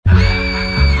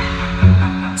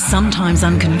Sometimes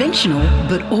unconventional,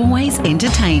 but always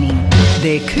entertaining.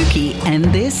 They're kooky and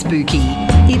they're spooky.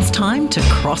 It's time to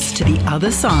cross to the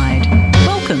other side.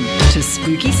 Welcome to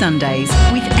Spooky Sundays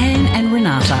with Anne and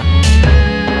Renata.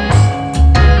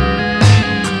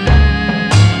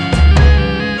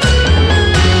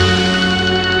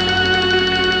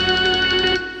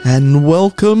 And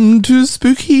welcome to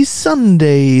Spooky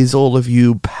Sundays, all of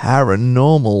you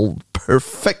paranormal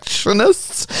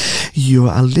perfectionists. You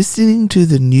are listening to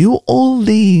the New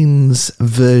Orleans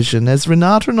version as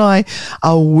Renata and I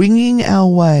are winging our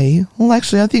way. Well,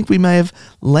 actually, I think we may have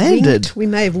landed. We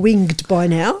may have winged by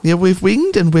now. Yeah, we've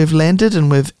winged and we've landed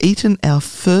and we've eaten our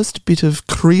first bit of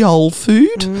Creole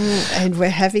food. And we're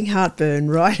having heartburn,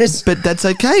 right? But that's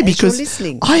okay because you're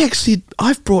listening.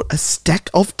 I've brought a stack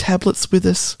of tablets with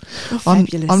us. Oh,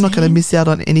 fabulous, I'm not going to miss out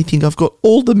on anything. I've got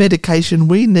all the medication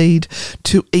we need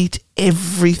to eat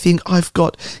everything. I've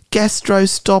got gastro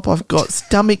stop. I've got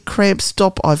stomach cramp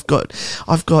stop. I've got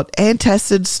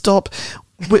antacid stop.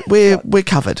 We're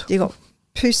covered. You got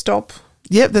poo stop.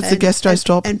 Yep, that's the gastro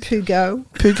stop. And poo go.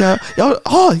 Poo go.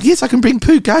 Oh, yes, I can bring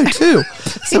poo go too.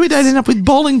 So we don't end up with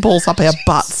bowling balls up our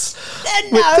butts.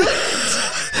 No.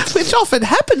 Which often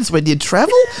happens when you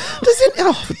travel. Does it?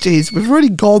 Oh, geez, we've already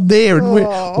gone there and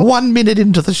we're 1 minute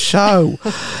into the show.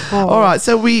 All right,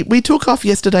 so we took off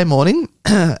yesterday morning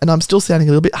and I'm still sounding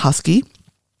a little bit husky.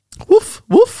 Woof,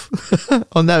 woof.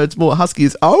 Oh, no, it's more husky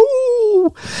as,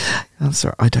 oh. I'm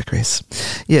sorry, I digress.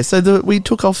 Yeah, so we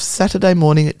took off Saturday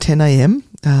morning at 10 a.m.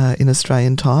 In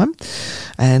Australian time,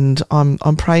 and I'm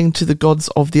praying to the gods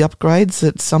of the upgrades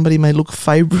that somebody may look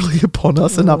favourably upon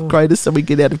us and upgrade us so we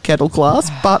get out of cattle class,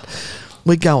 but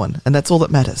we're going, and that's all that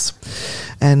matters.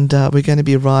 And we're going to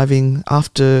be arriving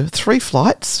after 3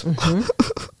 flights. Mm-hmm.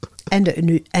 And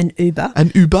an Uber.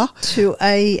 An Uber. To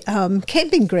a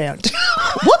camping ground.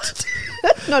 What?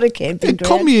 Not a camping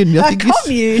ground. Commune. A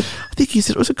commune. I think you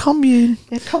said it was a commune.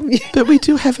 A commune. But we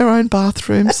do have our own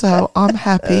bathroom, so I'm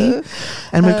happy.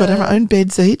 And we've got our own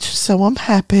beds each, so I'm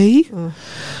happy.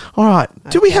 All right.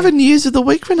 Do we have a news of the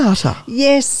week, Renata?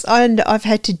 Yes, and I've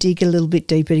had to dig a little bit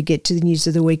deeper to get to the news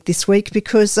of the week this week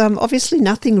because obviously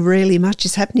nothing really much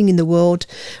is happening in the world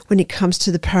when it comes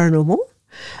to the paranormal.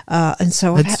 And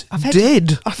so I've had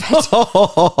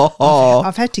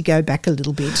to go back a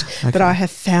little bit, but I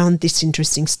have found this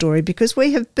interesting story because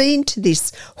we have been to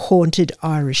this haunted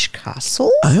Irish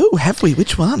castle. Oh, have we?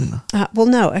 Which one? Well,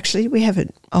 no, actually, we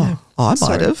haven't. Oh, no. I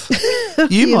might have.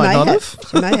 You might not have.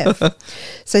 You may have.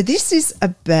 So this is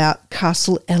about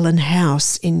Castle Ellen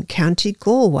House in County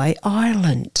Galway,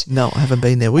 Ireland. No, I haven't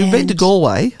been there. We've been to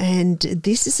Galway. And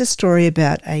this is a story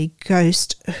about a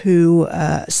ghost who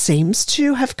seems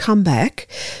to have come back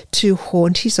to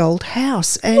haunt his old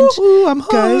house. And I'm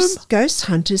home. Ghost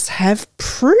hunters have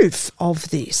proof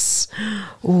of this.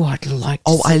 Oh, I'd like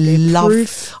to I see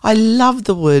proof. love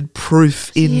the word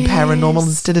proof in paranormal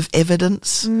instead of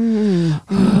evidence.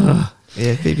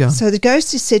 Yeah, keep going. So the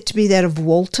ghost is said to be that of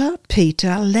Walter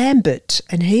Peter Lambert,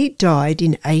 and he died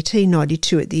in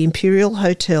 1892 at the Imperial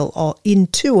Hotel in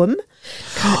Tuam,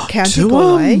 County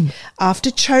Galway,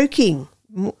 after choking.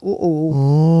 We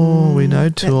know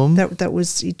Tuam. That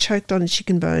was, he choked on a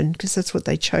chicken bone because that's what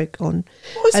they choke on.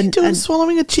 What was he doing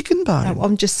swallowing a chicken bone?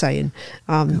 I'm just saying,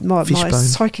 my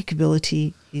psychic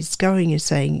ability is going and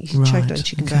saying he choked on a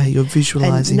chicken bone. You're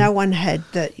visualising. And no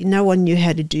one knew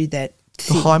how to do that.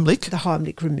 The Heimlich? The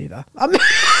Heimlich remover. Well, it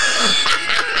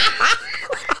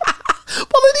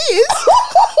is.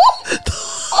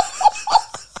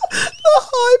 The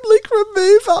Heimlich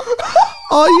remover.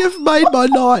 Oh, you've made my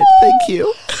night. Thank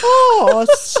you. Oh,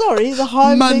 sorry. The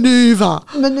Heimlich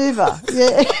maneuver.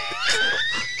 Yeah.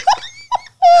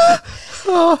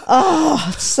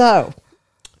 So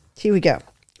here we go.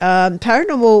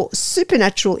 Paranormal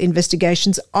Supernatural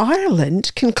Investigations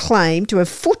Ireland can claim to have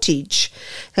footage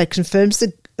that confirms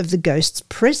the ghost's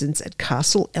presence at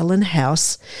Castle Ellen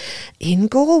House in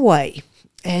Galway.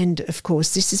 And, of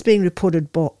course, this is being reported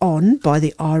on by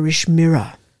the Irish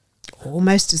Mirror.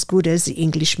 Almost as good as the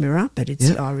English Mirror, but it's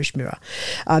the Irish Mirror.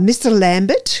 Mr.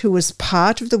 Lambert, who was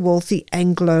part of the wealthy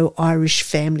Anglo-Irish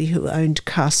family who owned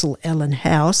Castle Ellen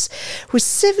House, was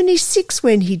 76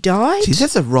 when he died. Geez,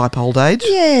 that's a ripe old age.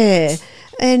 Yeah.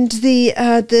 And the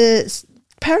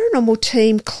paranormal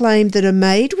team claimed that a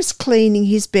maid was cleaning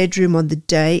his bedroom on the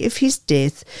day of his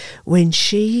death when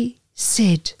she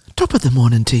said... Top of the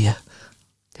morning to you.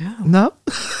 No?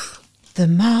 The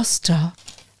master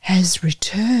has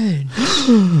returned.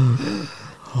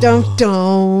 Dun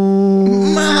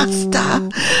dun. Master.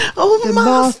 The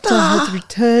master has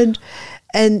returned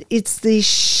And it's the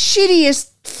shittiest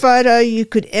photo you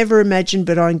could ever imagine,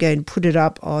 but I'm going to put it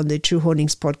up on the True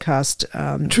Hauntings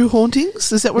podcast. True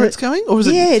Hauntings? Is that where it's going? Or is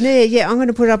it? Yeah. I'm going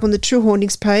to put it up on the True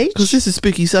Hauntings page. Because this is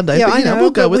Spooky Sunday. Yeah, but, I know.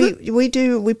 We'll go with it.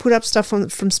 We put up stuff from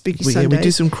Spooky Sunday. Yeah, we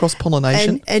do some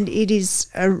cross-pollination. And it is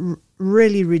a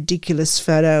really ridiculous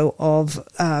photo of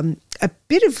a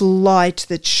bit of light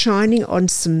that's shining on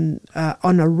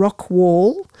on a rock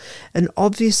wall, and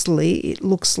obviously it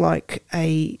looks like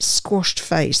a squashed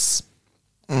face.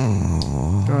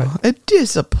 Oh, right. It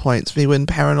disappoints me when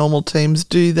paranormal teams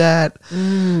do that.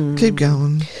 Keep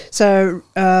going. So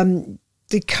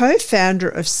the co-founder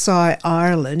of Psy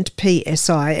Ireland,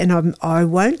 PSI, and I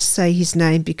won't say his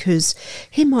name because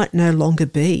he might no longer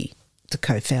be the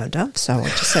co-founder. So I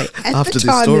just say at After the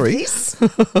time story. of this,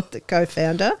 the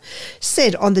co-founder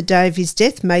said on the day of his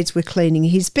death, maids were cleaning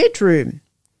his bedroom.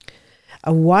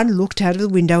 One looked out of the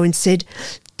window and said,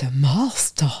 "The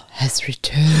master has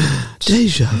returned."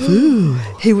 Deja vu.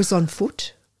 He was on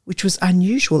foot, which was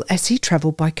unusual as he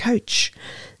travelled by coach.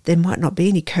 There might not be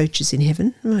any coaches in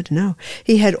heaven. I don't know.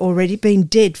 He had already been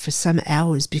dead for some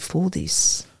hours before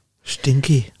this.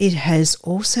 Stinky. It has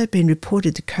also been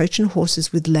reported the coach and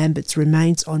horses with Lambert's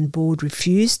remains on board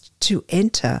refused to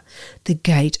enter the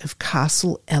gate of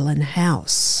Castle Ellen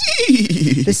House.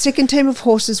 The second team of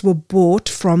horses were bought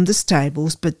from the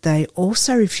stables, but they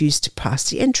also refused to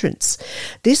pass the entrance.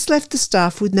 This left the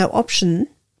staff with no option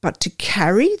but to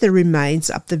carry the remains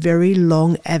up the very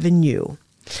long avenue.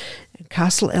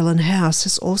 Castle Ellen House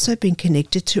has also been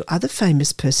connected to other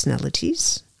famous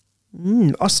personalities.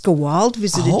 Oscar Wilde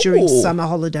visited during summer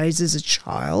holidays as a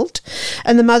child,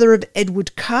 and the mother of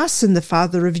Edward Carson, the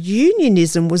father of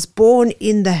unionism, was born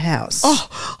in the house. Oh,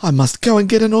 I must go and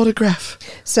get an autograph.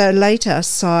 So later,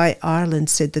 Psy Ireland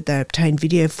said that they obtained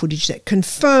video footage that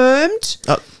confirmed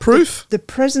Proof? the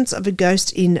presence of a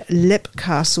ghost in Leap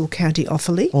Castle, County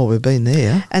Offaly. Oh, we've been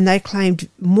there. And they claimed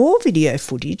more video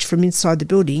footage from inside the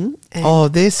building.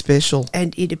 And, they're special.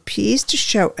 and it appears to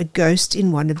show a ghost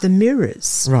in one of the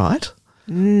mirrors. Right.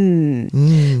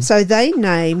 So they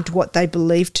named what they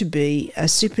believed to be a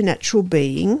supernatural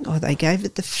being, or they gave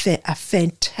it a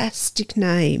fantastic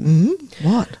name.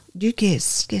 What? You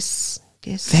guess.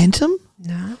 Phantom?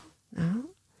 No.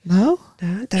 No?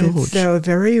 They were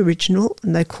very original,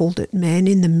 and they called it Man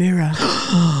in the Mirror.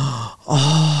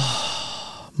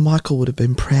 Michael would have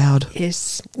been proud.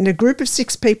 Yes. And a group of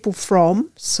 6 people from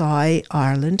Psy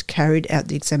Ireland carried out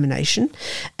the examination,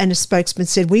 and a spokesman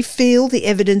said, "We feel the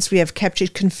evidence we have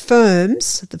captured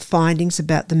confirms the findings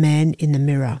about the man in the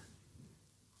mirror."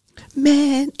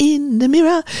 Man in the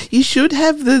Mirror. You should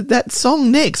have that song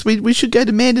next. We should go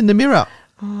to Man in the Mirror.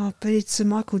 Oh, but it's a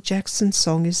Michael Jackson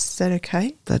song. Is that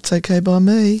okay? That's okay by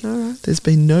me. All right. There's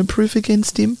been no proof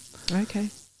against him. Okay.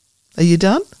 Are you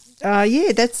done?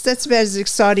 Yeah, that's about as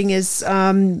exciting as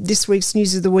this week's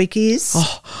News of the Week is.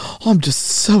 Oh, I'm just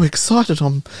so excited.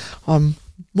 I'm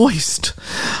moist.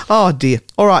 Oh dear.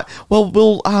 All right.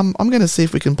 Well, I'm going to see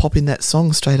if we can pop in that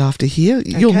song straight after here.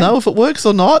 Okay. You'll know if it works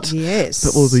or not. Yes.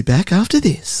 But we'll be back after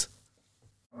this.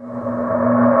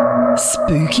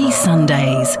 Spooky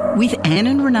Sundays with Anne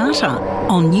and Renata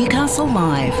on Newcastle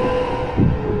Live.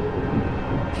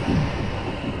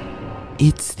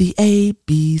 It's the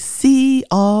ABC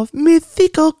of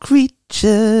Mythical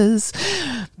Creatures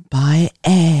by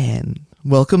Anne.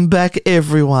 Welcome back,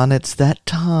 everyone. It's that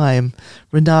time.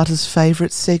 Renata's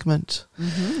favourite segment.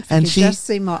 And you just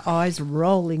see my eyes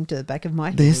rolling to the back of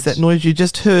my head. Yes, that noise you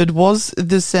just heard was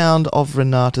the sound of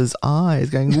Renata's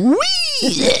eyes going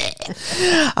wee.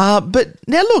 But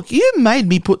now look, you made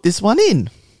me put this one in.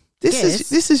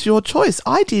 This is your choice.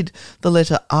 I did the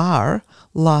letter R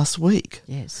last week.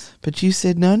 Yes. But you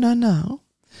said, no.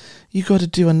 You got to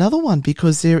do another one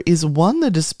because there is one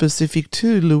that is specific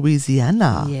to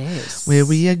Louisiana. Yes. Where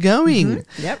we are going.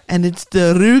 Mm-hmm. Yep. And it's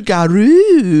the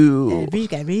Rougaroo.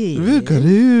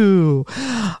 Rougaroo.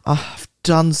 I've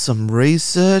done some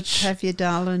research. Have you,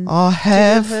 darling? I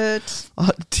have. Did it hurt?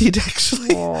 I did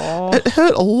actually. Aww. It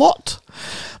hurt a lot.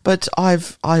 But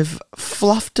I've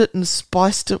fluffed it and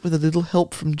spiced it with a little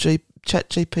help from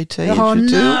ChatGPT. Oh,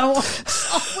 no.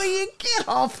 Will you get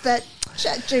off that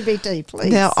ChatGPT,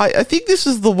 please? Now, I think this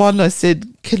is the one I said,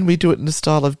 can we do it in the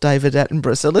style of David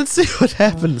Attenborough? So let's see what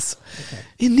happens. Okay.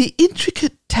 In the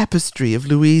intricate tapestry of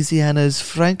Louisiana's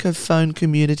francophone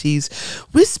communities,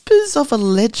 whispers of a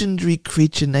legendary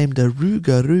creature named a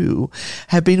Rougaroo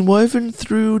have been woven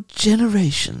through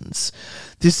generations.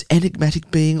 This enigmatic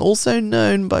being, also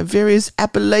known by various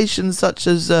appellations such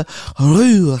as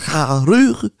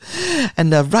Rougaroo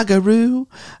and the Rougaroo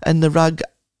and the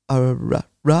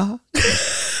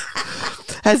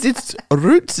has its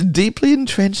roots deeply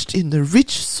entrenched in the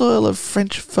rich soil of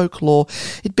French folklore.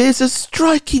 It bears a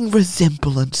striking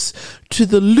resemblance to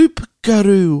the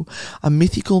Rougaroo, a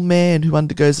mythical man who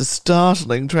undergoes a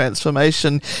startling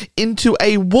transformation into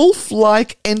a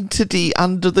wolf-like entity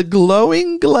under the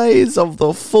glowing glaze of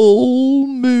the full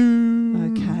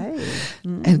moon. Okay.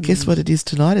 And guess what it is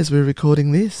tonight as we're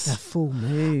recording this? The full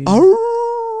moon.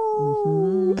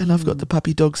 Oh, and I've got the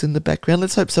puppy dogs in the background.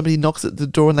 Let's hope somebody knocks at the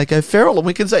door and they go feral and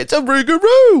we can say it's a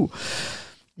Rougaroo.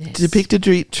 Yes. Depicted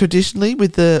traditionally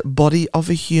with the body of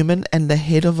a human and the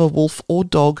head of a wolf or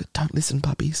dog. Don't listen,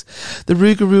 puppies. The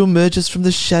Rougaroo emerges from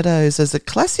the shadows as a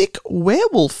classic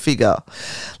werewolf figure.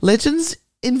 Legends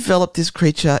envelop this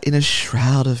creature in a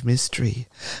shroud of mystery,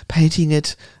 painting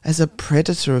it as a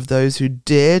predator of those who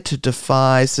dare to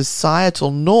defy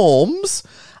societal norms.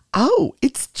 Oh,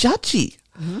 it's judgy.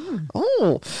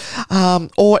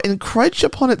 Or encroach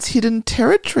upon its hidden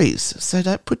territories. So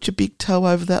don't put your big toe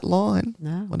over that line.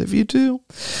 No. Whatever you do.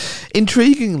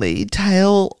 Intriguingly,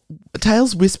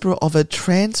 tales whisper of a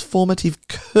transformative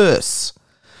curse.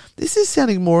 This is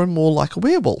sounding more and more like a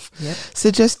werewolf,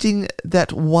 suggesting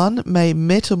that one may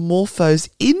metamorphose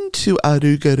into a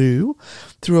Rougaroo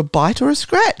through a bite or a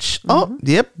scratch. Oh,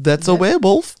 yep, that's a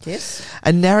werewolf. Yes.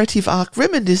 A narrative arc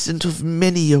reminiscent of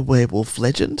many a werewolf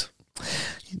legend.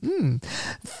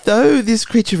 Though this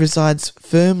creature resides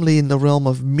firmly in the realm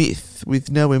of myth with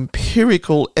no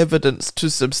empirical evidence to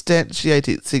substantiate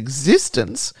its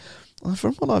existence,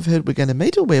 from what I've heard, we're going to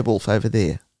meet a werewolf over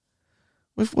there.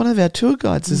 One of our tour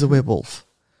guides is a werewolf.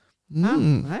 Okay.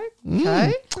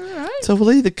 All right. So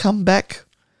we'll either come back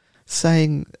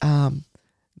saying,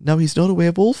 no, he's not a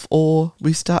werewolf, or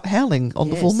we start howling on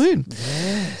the full moon.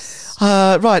 Yes.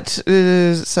 Right, so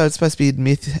it's supposed to be in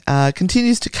myth.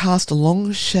 Continues to cast a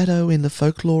long shadow in the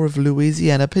folklore of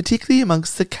Louisiana, particularly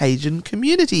amongst the Cajun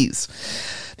communities.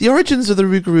 The origins of the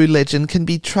Rougaroo legend can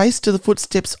be traced to the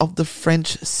footsteps of the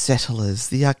French settlers,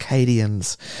 the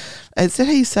Acadians. Is that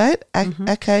how you say it?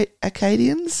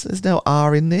 Acadians? There's no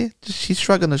R in there. She's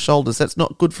shrugging her shoulders. That's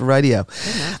not good for radio.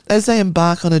 As they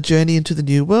embark on a journey into the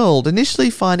New World, initially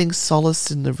finding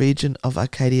solace in the region of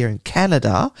Acadia in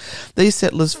Canada, these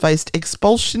settlers faced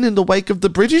expulsion in the wake of the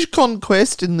British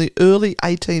conquest in the early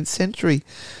 18th century.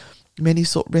 Many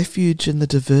sought refuge in the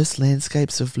diverse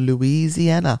landscapes of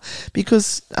Louisiana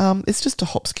because it's just a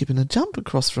hop, skip and a jump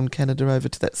across from Canada over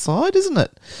to that side, isn't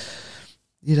it?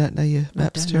 You don't know your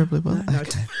maps terribly well? No,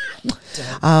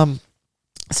 okay.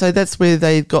 So that's where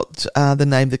they got the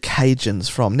name the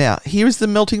Cajuns from. Now, here is the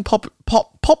melting pot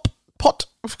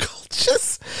of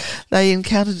cultures. They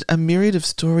encountered a myriad of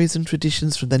stories and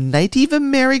traditions from the Native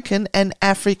American and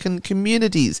African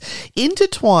communities,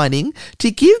 intertwining to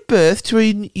give birth to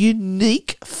a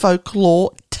unique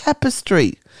folklore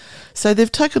tapestry. So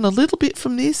they've taken a little bit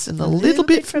from this and a little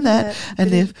bit from that, and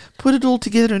they've put it all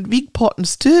together in a big pot and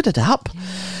stirred it up.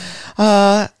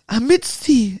 Amidst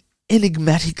the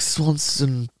enigmatic swamps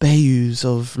and bayous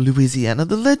of Louisiana,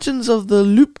 the legends of the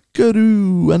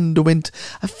Rougaroo underwent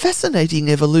a fascinating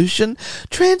evolution,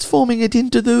 transforming it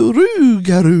into the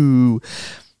Rougaroo.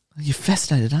 You're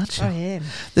fascinated, aren't you? I am.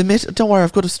 Don't worry,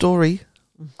 I've got a story.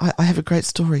 I have a great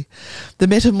story. The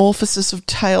metamorphosis of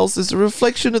tales is a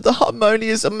reflection of the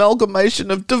harmonious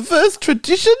amalgamation of diverse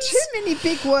traditions. Too many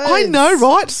big words. I know,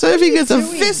 right? Serving as a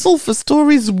vessel for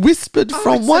stories whispered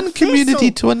from one community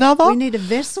to another. We need a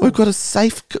vessel. We've got a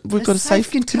safe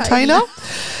container.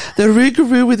 The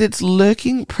Rougaroo, with its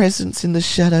lurking presence in the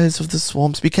shadows of the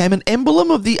swamps, became an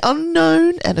emblem of the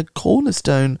unknown and a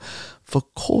cornerstone for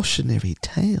cautionary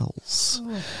tales.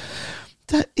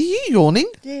 Are you yawning?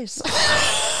 Yes.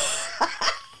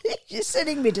 You're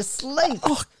sending me to sleep.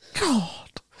 Oh, God.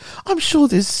 I'm sure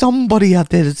there's somebody out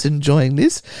there that's enjoying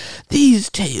this. These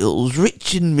tales,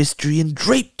 rich in mystery and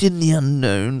draped in the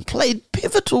unknown, played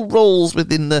pivotal roles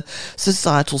within the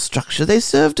societal structure. They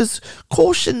served as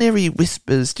cautionary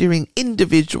whispers, steering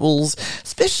individuals,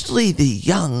 especially the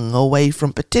young, away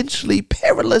from potentially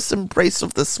perilous embrace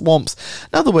of the swamps.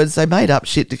 In other words, they made up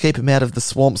shit to keep them out of the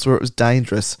swamps where it was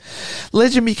dangerous.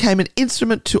 Legend became an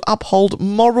instrument to uphold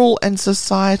moral and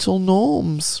societal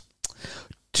norms.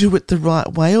 Do it the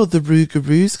right way or the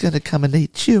Rougaroo's going to come and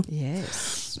eat you.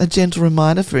 Yes. A gentle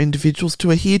reminder for individuals to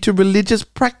adhere to religious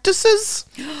practices.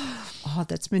 Oh,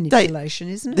 that's manipulation,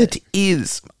 isn't it? That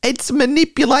is. It's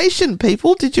manipulation,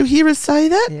 people. Did you hear us say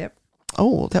that? Yep.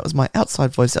 Oh, that was my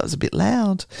outside voice. That was a bit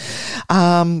loud.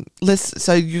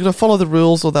 So you're going to follow the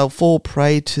rules or they'll fall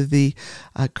prey to the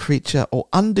creature or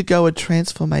undergo a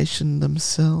transformation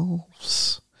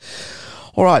themselves.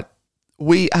 All right.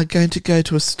 we are going to go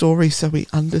to a story so we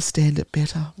understand it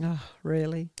better. Oh,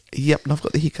 really? Yep, and I've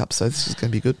got the hiccups, so this is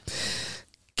going to be good.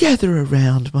 Gather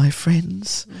around, my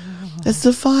friends, as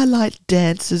the firelight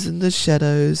dances in the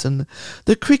shadows and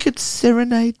the crickets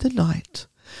serenade the night.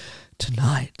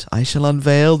 Tonight I shall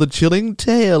unveil the chilling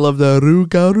tale of the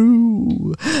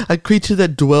Rougaroo, a creature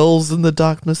that dwells in the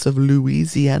darkness of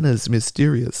Louisiana's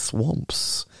mysterious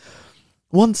swamps.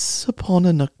 Once upon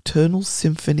a nocturnal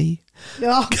symphony,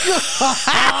 Oh,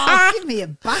 give me a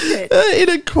bucket. in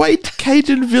a quaint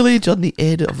Cajun village on the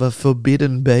edge of a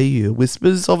forbidden bayou,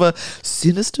 whispers of a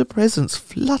sinister presence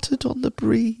fluttered on the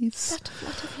breeze.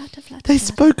 Flutter, They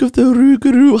spoke of the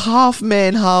Rougaroo, half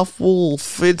man, half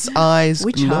wolf, its eyes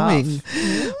Which glowing.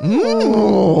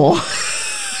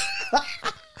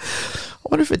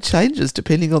 I wonder if it changes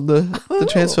depending on the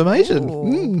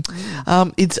transformation.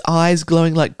 Its eyes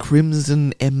glowing like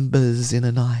crimson embers in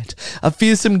a night. A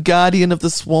fearsome guardian of the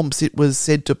swamps, it was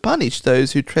said to punish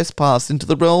those who trespassed into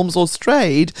the realms or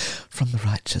strayed from the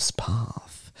righteous path.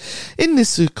 In this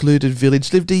secluded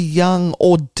village lived a young,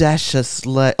 audacious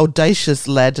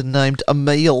lad named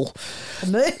Emile.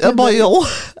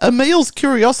 Emile's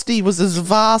curiosity was as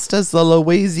vast as the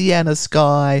Louisiana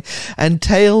sky, and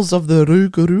tales of the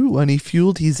Rougaroo only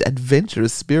fueled his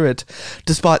adventurous spirit.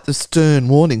 Despite the stern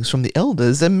warnings from the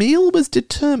elders, Emile was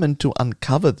determined to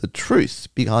uncover the truth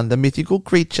behind the mythical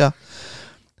creature.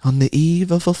 On the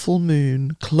eve of a full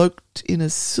moon, cloaked in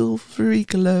a silvery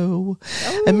glow,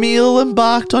 Emile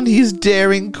embarked on his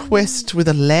daring quest with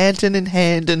a lantern in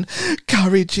hand and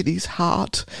courage in his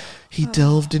heart. He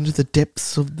delved into the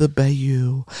depths of the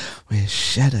bayou, where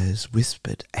shadows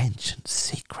whispered ancient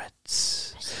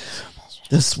secrets.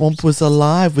 The swamp was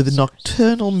alive with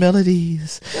nocturnal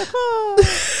melodies.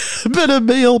 But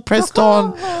Emile pressed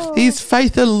on, his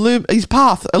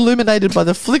path illuminated by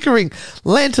the flickering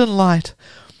lantern light.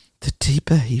 The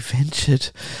deeper he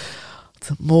ventured,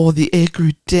 the more the air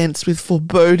grew dense with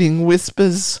foreboding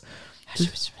whispers.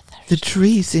 The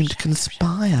trees seemed to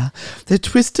conspire, their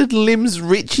twisted limbs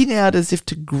reaching out as if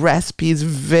to grasp his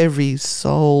very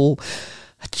soul.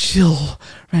 A chill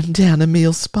ran down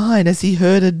Emile's spine as he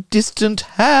heard a distant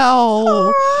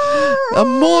howl, a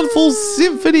mournful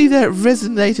symphony that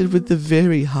resonated with the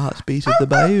very heartbeat of the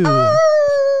bayou.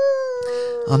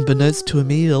 Unbeknownst to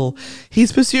Emile,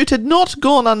 his pursuit had not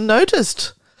gone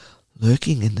unnoticed.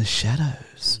 Lurking in the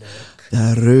shadows,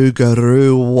 the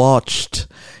Rougaroo watched,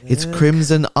 its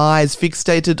crimson eyes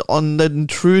fixated on the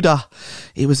intruder.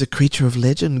 It was a creature of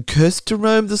legend, cursed to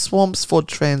roam the swamps for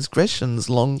transgressions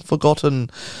long forgotten,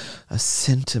 a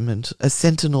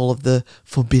sentinel of the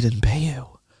forbidden bayou.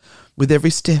 With every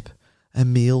step,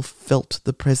 Emile felt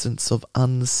the presence of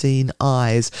unseen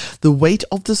eyes, the weight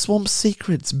of the swamp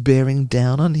secrets bearing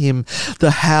down on him.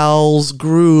 The howls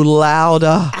grew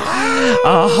louder,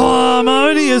 a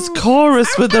harmonious chorus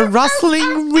with the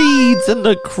rustling reeds and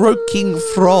the croaking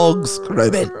frogs.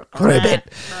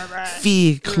 Crobat.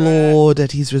 Fear clawed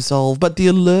at his resolve, but the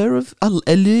allure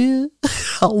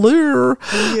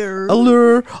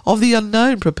of the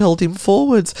unknown propelled him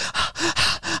forwards.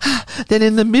 Then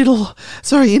in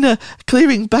a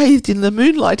clearing bathed in the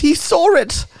moonlight, he saw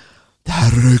it. The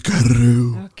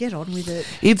Rougaroo. Oh, get on with it.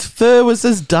 Its fur was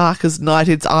as dark as night,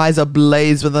 its eyes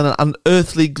ablaze with an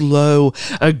unearthly glow.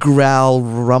 A growl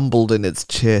rumbled in its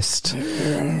chest.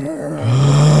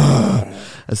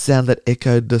 A sound that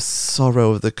echoed the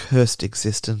sorrow of the cursed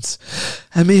existence.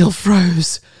 Emile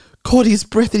froze, caught his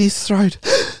breath in his throat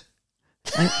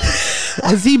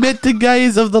as he met the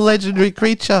gaze of the legendary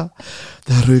creature.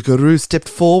 The Rougaroo stepped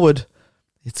forward,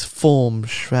 its form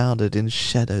shrouded in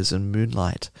shadows and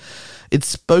moonlight. It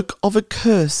spoke of a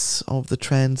curse, of the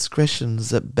transgressions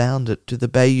that bound it to the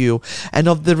bayou, and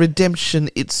of the redemption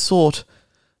it sought.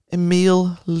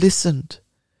 Emile listened,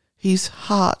 his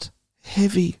heart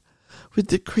heavy with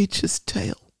the creature's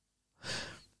tale.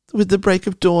 With the break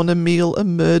of dawn, Emile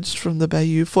emerged from the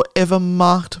bayou, forever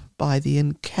marked by the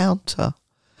encounter.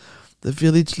 The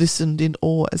village listened in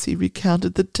awe as he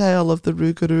recounted the tale of the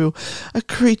Rougaroo, a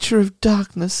creature of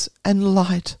darkness and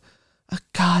light, a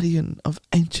guardian of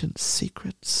ancient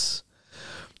secrets.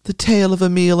 The tale of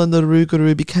Emile and the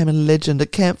Rougaroo became a legend, a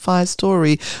campfire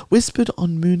story whispered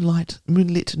on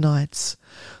moonlit nights.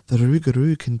 The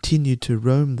Rougaroo continued to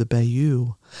roam the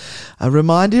bayou, a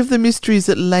reminder of the mysteries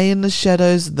that lay in the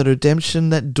shadows and the redemption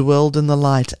that dwelled in the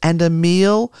light. And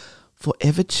Emile,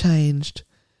 forever changed,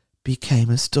 became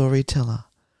a storyteller,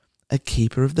 a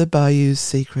keeper of the bayou's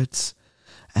secrets,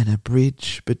 and a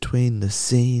bridge between the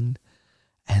seen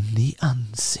and the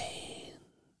unseen.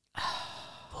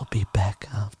 We'll be back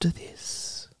after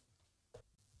this.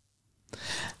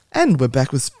 And we're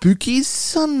back with Spooky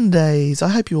Sundays. I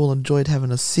hope you all enjoyed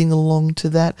having a sing-along to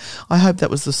that. I hope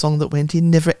that was the song that went in,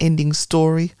 Never Ending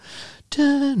Story.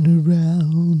 Turn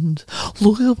around,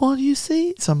 look at what you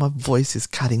see. So my voice is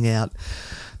cutting out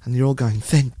and you're all going,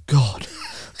 thank God.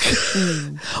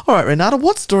 All right, Renata,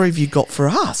 what story have you got for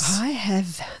us? I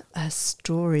have a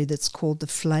story that's called The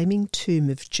Flaming Tomb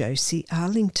of Josie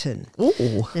Arlington.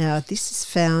 Ooh. Now, this is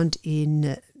found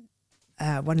in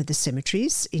one of the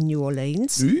cemeteries in New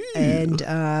Orleans. Ooh.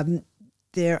 And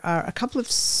there are a couple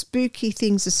of spooky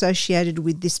things associated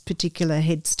with this particular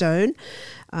headstone.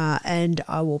 And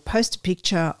I will post a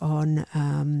picture on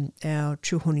our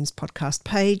True Hauntings podcast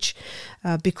page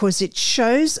because it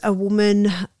shows a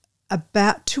woman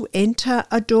about to enter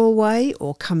a doorway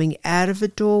or coming out of a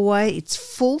doorway. It's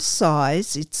full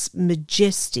size, it's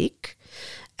majestic,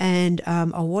 and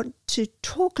I want to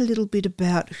talk a little bit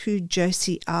about who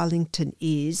Josie Arlington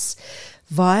is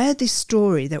via this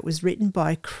story that was written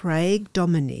by Craig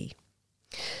Dominey.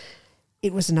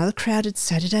 It was another crowded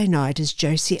Saturday night as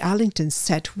Josie Arlington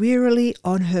sat wearily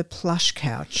on her plush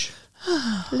couch,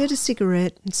 lit a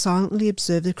cigarette and silently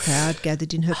observed the crowd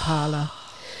gathered in her parlour.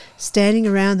 Standing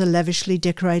around the lavishly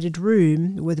decorated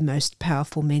room were the most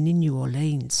powerful men in New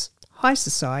Orleans. High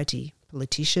society,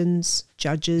 politicians,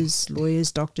 judges,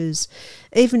 lawyers, doctors,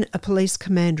 even a police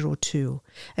commander or two.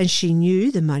 And she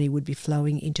knew the money would be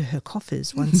flowing into her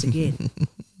coffers once again.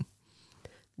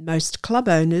 Most club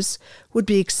owners would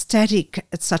be ecstatic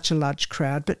at such a large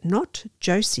crowd, but not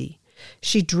Josie.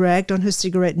 She dragged on her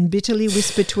cigarette and bitterly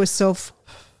whispered to herself,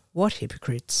 "What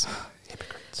hypocrites."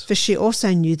 For she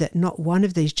also knew that not one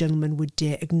of these gentlemen would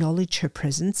dare acknowledge her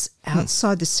presence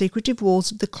outside the secretive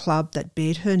walls of the club that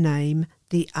bared her name,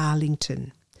 the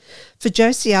Arlington. For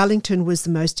Josie Arlington was the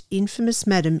most infamous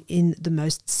madam in the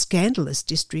most scandalous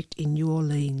district in New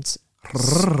Orleans,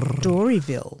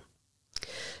 Storyville.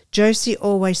 Josie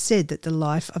always said that the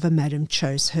life of a madam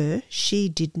chose her. She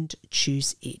didn't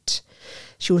choose it.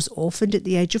 She was orphaned at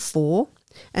the age of 4,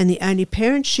 and the only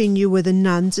parents she knew were the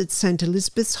nuns at St.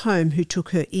 Elizabeth's Home who took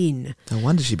her in. No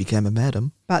wonder she became a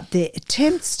madam. But their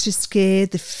attempts to scare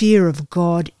the fear of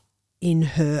God in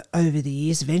her over the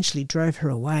years eventually drove her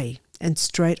away and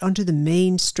straight onto the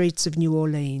mean streets of New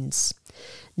Orleans.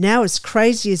 Now, as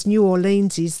crazy as New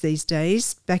Orleans is these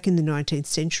days, back in the 19th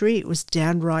century, it was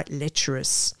downright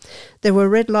lecherous. There were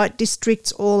red light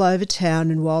districts all over town,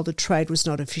 and while the trade was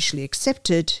not officially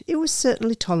accepted, it was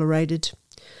certainly tolerated.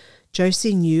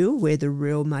 Josie knew where the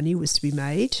real money was to be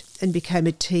made and became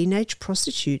a teenage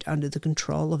prostitute under the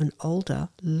control of an older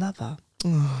lover.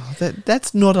 Oh,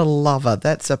 that's not a lover,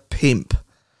 that's a pimp.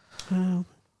 Oh,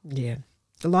 yeah.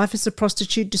 The life as a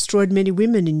prostitute destroyed many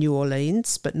women in New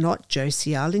Orleans, but not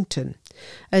Josie Arlington.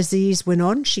 As the years went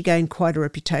on, she gained quite a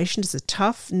reputation as a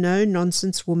tough,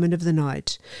 no-nonsense woman of the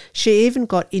night. She even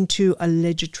got into a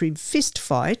legendary fist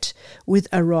fight with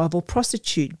a rival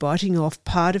prostitute, biting off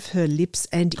part of her lips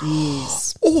and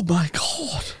ears. Oh, my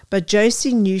God. But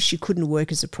Josie knew she couldn't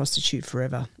work as a prostitute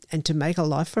forever, and to make a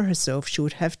life for herself, she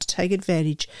would have to take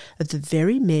advantage of the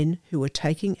very men who were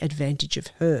taking advantage of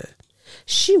her.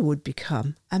 She would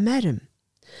become a madam.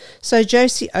 So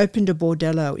Josie opened a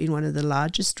bordello in one of the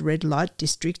largest red light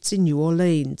districts in New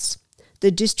Orleans. The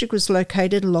district was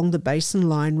located along the Basin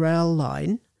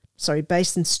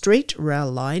Street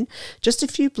rail line, just a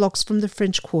few blocks from the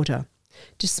French Quarter.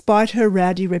 Despite her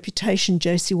rowdy reputation,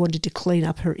 Josie wanted to clean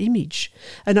up her image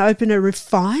and open a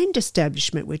refined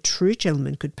establishment where true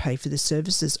gentlemen could pay for the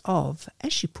services of,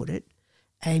 as she put it,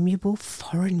 amiable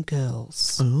foreign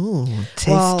girls. Oh,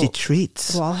 tasty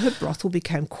treats. While her brothel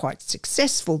became quite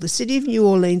successful, the city of New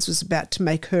Orleans was about to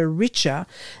make her richer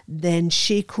than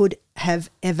she could have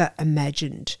ever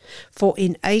imagined. For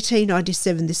in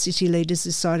 1897, the city leaders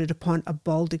decided upon a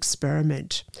bold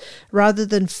experiment. Rather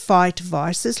than fight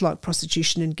vices like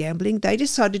prostitution and gambling, they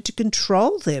decided to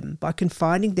control them by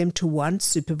confining them to one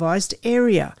supervised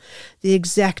area, the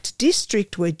exact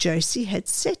district where Josie had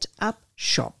set up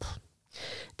shop.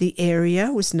 The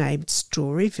area was named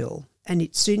Storyville, and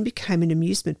it soon became an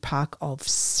amusement park of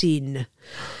sin.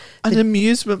 An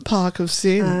amusement park of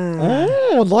sin.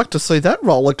 I'd like to see that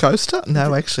roller coaster.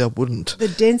 No, actually, I wouldn't. The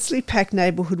densely packed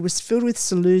neighbourhood was filled with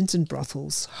saloons and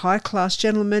brothels. High-class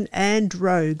gentlemen and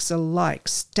rogues alike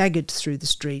staggered through the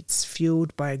streets,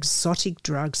 fueled by exotic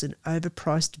drugs and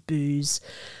overpriced booze,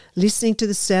 listening to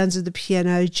the sounds of the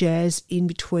piano jazz in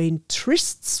between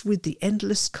trysts with the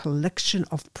endless collection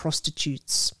of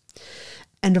prostitutes.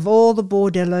 And of all the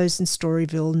bordellos in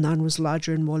Storyville, none was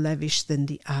larger and more lavish than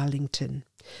the Arlington.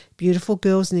 Beautiful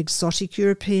girls in exotic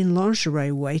European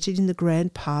lingerie waited in the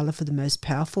grand parlour for the most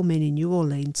powerful men in New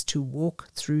Orleans to walk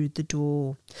through the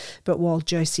door. But while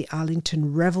Josie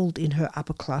Arlington revelled in her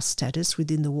upper-class status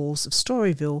within the walls of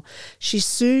Storyville, she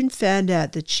soon found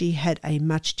out that she had a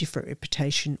much different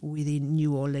reputation within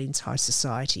New Orleans high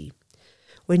society.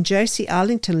 When Josie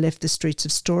Arlington left the streets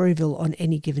of Storyville on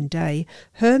any given day,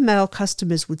 her male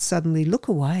customers would suddenly look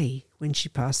away when she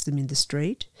passed them in the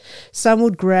street. Some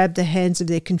would grab the hands of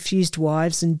their confused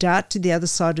wives and dart to the other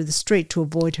side of the street to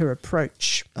avoid her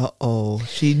approach. Uh-oh,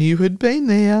 she knew who'd been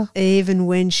there. Even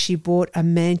when she bought a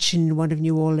mansion in one of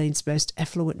New Orleans' most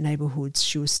affluent neighbourhoods,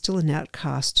 she was still an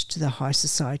outcast to the high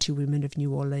society women of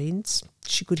New Orleans.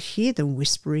 She could hear them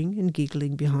whispering and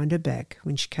giggling behind her back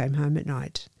when she came home at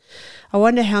night. I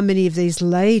wonder how many of these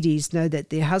ladies know that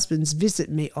their husbands visit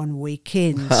me on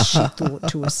weekends, she thought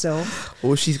to herself.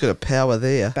 Oh, she's got a power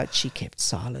there. But she kept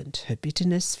silent, her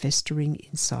bitterness festering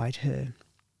inside her.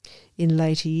 In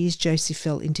later years, Josie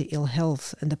fell into ill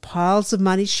health, and the piles of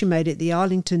money she made at the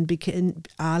Arlington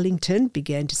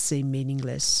began to seem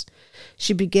meaningless.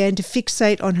 She began to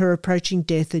fixate on her approaching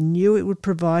death and knew it would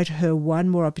provide her one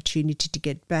more opportunity to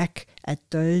get back at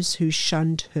those who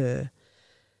shunned her.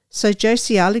 So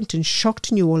Josie Arlington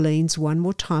shocked New Orleans one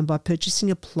more time by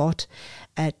purchasing a plot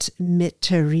at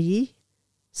Metairie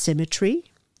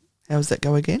Cemetery. How does that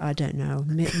go again? I don't know.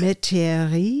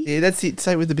 Metairie. Yeah, that's it.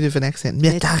 Say it with a bit of an accent.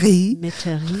 Metairie.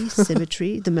 Metairie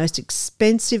Cemetery, the most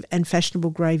expensive and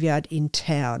fashionable graveyard in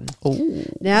town. Oh.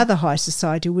 Now the high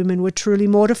society women were truly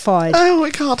mortified. Oh,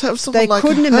 we can't have someone like her.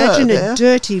 They couldn't imagine there. a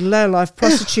dirty, low-life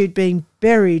prostitute being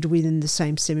buried within the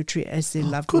same cemetery as their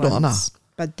loved good ones. on her.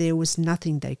 But there was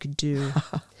nothing they could do.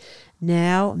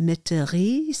 Now,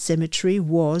 Metairie Cemetery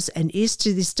was and is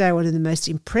to this day one of the most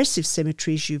impressive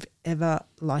cemeteries you've ever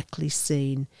likely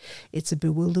seen. It's a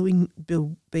bewildering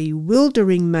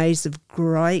maze of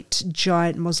great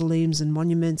giant mausoleums and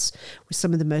monuments with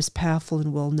some of the most powerful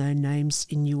and well-known names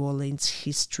in New Orleans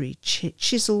history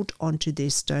chiseled onto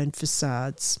their stone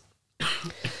facades.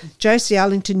 Josie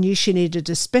Arlington knew she needed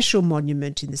a special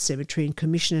monument in the cemetery and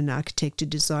commissioned an architect to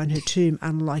design her tomb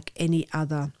unlike any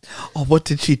other. Oh, what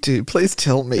did she do? Please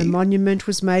tell me. The monument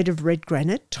was made of red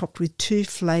granite, topped with 2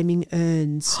 flaming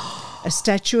urns. A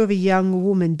statue of a young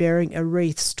woman bearing a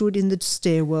wreath stood in the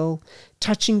stairwell,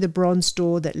 touching the bronze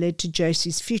door that led to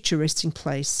Josie's future resting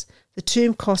place. The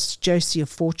tomb cost Josie a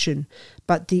fortune,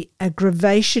 but the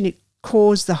aggravation it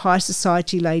caused the high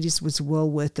society ladies was well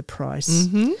worth the price.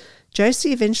 Mm-hmm.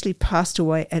 Josie eventually passed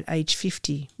away at age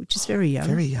 50, which is very young.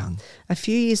 Very young. A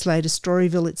few years later,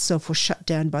 Storyville itself was shut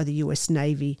down by the US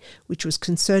Navy, which was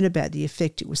concerned about the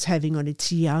effect it was having on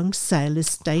its young sailors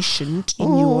stationed in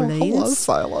New Orleans. Hello,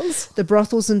 sailors. The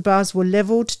brothels and bars were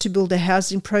levelled to build a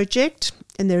housing project,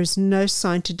 and there is no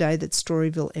sign today that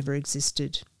Storyville ever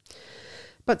existed.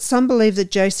 But some believe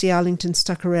that Josie Arlington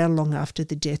stuck around long after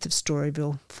the death of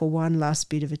Storyville for one last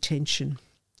bit of attention.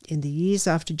 In the years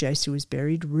after Josie was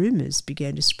buried, rumours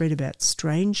began to spread about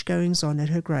strange goings-on at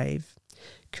her grave.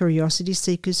 Curiosity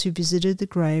seekers who visited the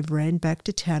grave ran back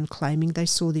to town claiming they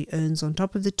saw the urns on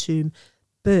top of the tomb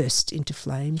burst into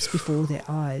flames before their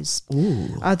eyes.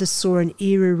 Ooh. Others saw an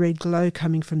eerie red glow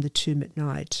coming from the tomb at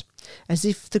night, as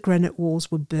if the granite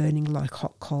walls were burning like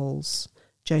hot coals.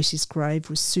 Josie's grave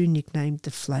was soon nicknamed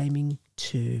the Flaming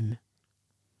Tomb.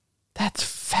 That's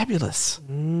fabulous.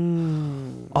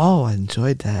 Oh, I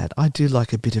enjoyed that. I do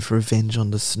like a bit of revenge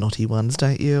on the snotty ones,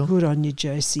 don't you? Good on you,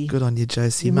 Josie. Good on you,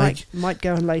 Josie. You might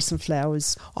go and lay some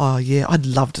flowers. Oh, yeah. I'd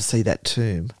love to see that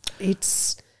tomb.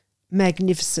 It's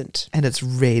magnificent. And it's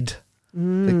red,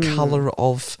 the colour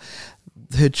of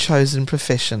her chosen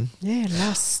profession. Yeah,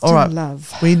 lust All right, and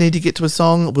love. We need to get to a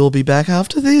song. We'll be back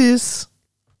after this.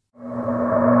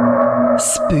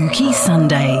 Spooky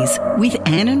Sundays with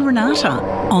Anne and Renata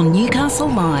on Newcastle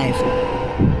Live.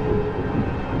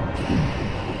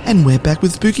 And we're back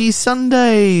with Spooky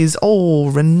Sundays. Oh,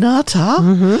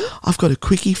 Renata, I've got a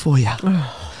quickie for you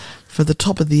for the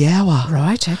top of the hour.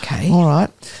 Right, okay. All right.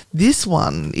 This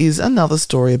one is another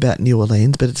story about New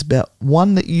Orleans, but it's about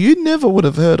one that you never would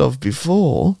have heard of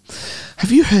before.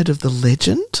 Have you heard of the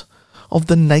legend of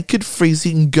the naked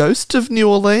freezing ghost of New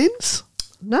Orleans?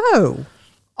 No.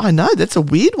 I know, that's a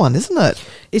weird one, isn't it?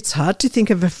 It's hard to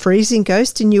think of a freezing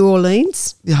ghost in New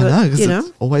Orleans. Yeah, I know, because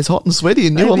it's always hot and sweaty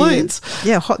in New Orleans.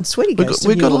 Yeah, hot and sweaty ghost.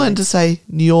 We've got to learn to say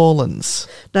New Orleans.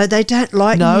 No, they don't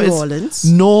like New Orleans.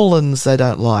 New Orleans they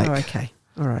don't like. Oh, okay.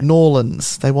 All right. New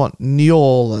Orleans. They want New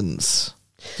Orleans.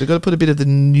 So you've got to put a bit of the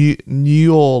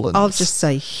New Orleans. I'll just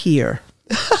say here.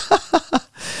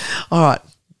 All right.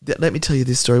 let me tell you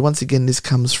this story. Once again, this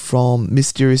comes from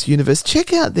Mysterious Universe.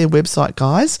 Check out their website,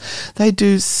 guys. They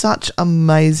do such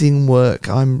amazing work.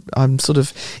 I'm sort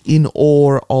of in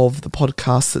awe of the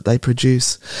podcasts that they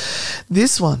produce.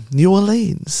 This one, New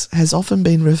Orleans, has often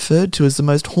been referred to as the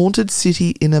most haunted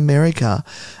city in America,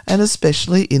 and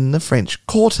especially in the French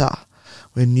Quarter,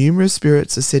 where numerous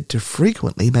spirits are said to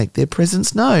frequently make their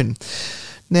presence known.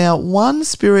 Now, one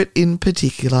spirit in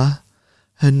particular,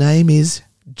 her name is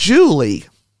Julie.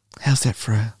 How's that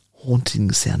for a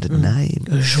haunting-sounding name?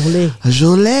 Jolie.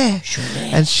 Jolie.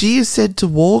 And she is said to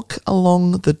walk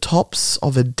along the tops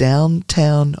of a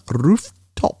downtown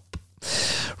rooftop.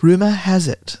 Rumour has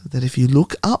it that if you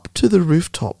look up to the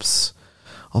rooftops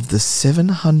of the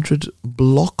 700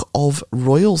 block of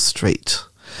Royal Street,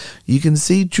 you can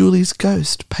see Julie's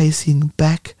ghost pacing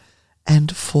back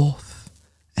and forth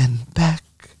and back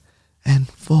and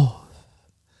forth.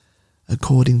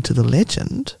 According to the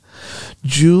legend,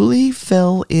 Julie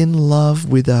fell in love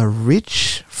with a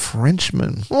rich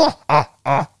Frenchman. Did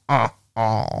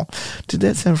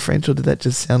that sound French, or did that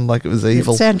just sound like it was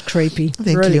evil? It sounded creepy.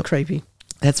 Thank really you. creepy.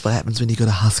 That's what happens when you got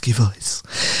a husky voice.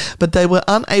 But they were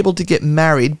unable to get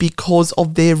married because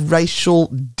of their racial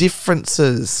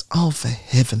differences. Oh, for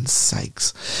heaven's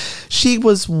sakes. She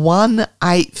was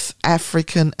 1/8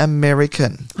 African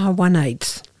American. Oh,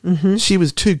 1/8. Mm-hmm. She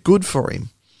was too good for him.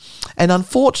 And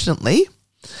unfortunately,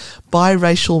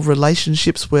 biracial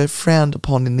relationships were frowned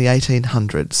upon in the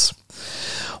 1800s.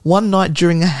 One night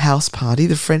during a house party,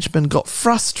 the Frenchman got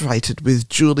frustrated with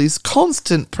Julie's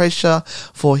constant pressure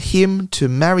for him to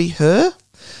marry her.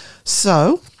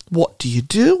 So, what do you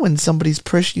do when somebody's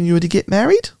pressuring you to get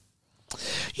married?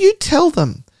 You tell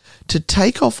them to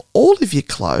take off all of your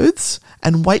clothes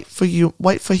and wait for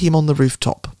him on the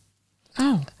rooftop.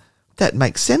 Oh. That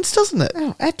makes sense, doesn't it?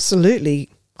 Oh, absolutely.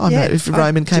 I know if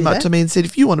Roman came up to me and said,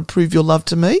 if you want to prove your love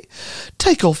to me,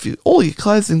 take off all your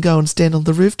clothes and go and stand on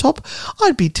the rooftop,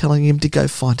 I'd be telling him to go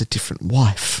find a different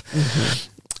wife. Mm-hmm.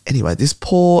 Anyway, this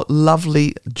poor,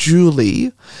 lovely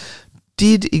Julie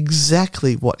did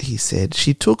exactly what he said.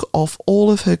 She took off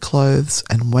all of her clothes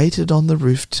and waited on the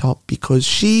rooftop because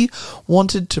she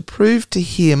wanted to prove to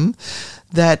him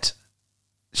that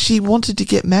she wanted to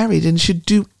get married and should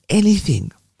do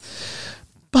anything.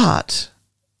 But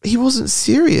he wasn't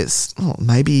serious. Oh,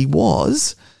 maybe he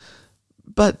was,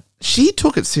 but she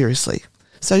took it seriously.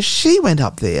 So she went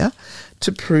up there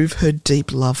to prove her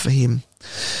deep love for him.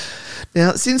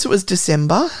 Now, since it was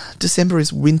December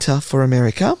is winter for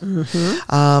America.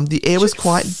 Mm-hmm. The air was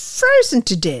quite frozen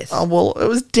to death. Oh, well, it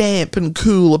was damp and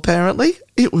cool, apparently.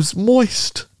 It was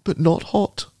moist, but not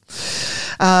hot.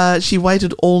 She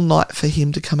waited all night for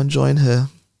him to come and join her.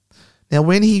 Now,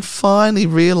 when he finally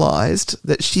realised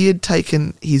that she had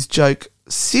taken his joke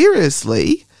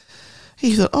seriously,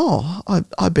 he thought, oh,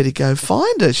 I better go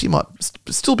find her. She might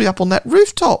still be up on that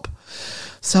rooftop.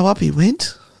 So up he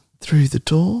went through the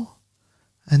door,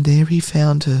 and there he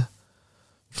found her,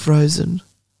 frozen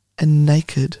and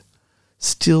naked,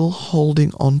 still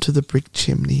holding onto the brick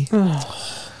chimney.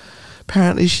 Oh.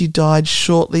 Apparently she died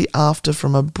shortly after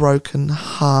from a broken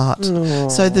heart. Oh.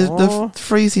 So the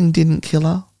freezing didn't kill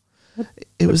her.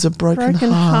 It was a broken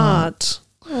heart.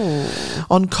 Oh.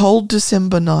 On cold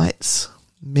December nights,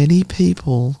 many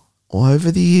people over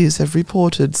the years have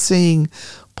reported seeing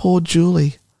poor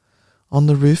Julie on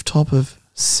the rooftop of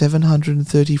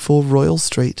 734 Royal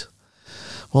Street,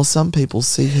 while some people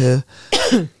see her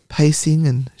pacing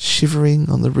and shivering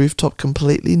on the rooftop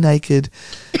completely naked,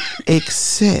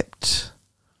 except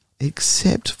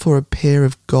for a pair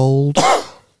of gold...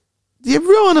 You're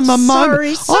ruining my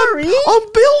moment. Sorry. I'm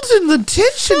building the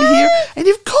tension here, and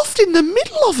you've coughed in the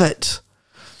middle of it.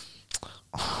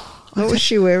 What was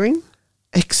she wearing?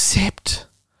 Except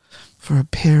for a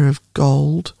pair of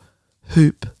gold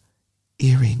hoop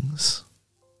earrings.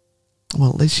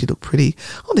 Well, at least she looked pretty.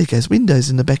 Oh, there goes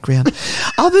windows in the background.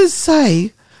 Others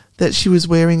say that she was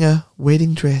wearing a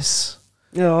wedding dress.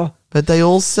 Oh. But they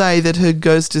all say that her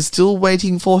ghost is still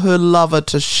waiting for her lover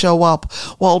to show up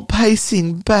while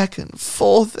pacing back and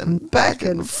forth and back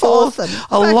and forth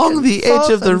along the edge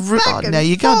of the room. Oh, now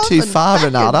you're going too far,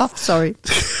 Renata. Sorry.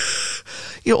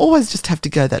 You always just have to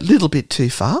go that little bit too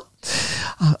far.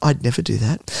 I'd never do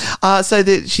that. So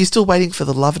that she's still waiting for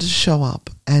the lover to show up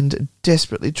and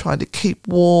desperately trying to keep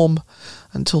warm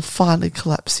until finally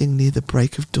collapsing near the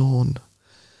break of dawn.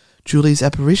 Julie's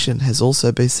apparition has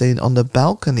also been seen on the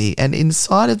balcony and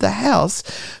inside of the house.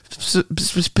 I'm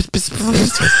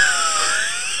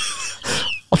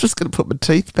just going to put my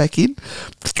teeth back in.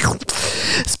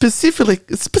 Specifically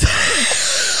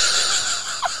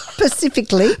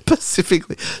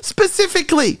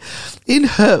Specifically. In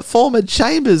her former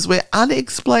chambers where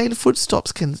unexplained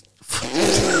footsteps can...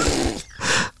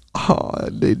 Oh, I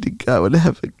need to go and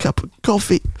have a cup of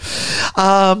coffee.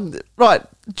 Right.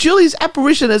 Julie's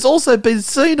apparition has also been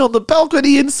seen on the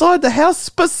balcony inside the house,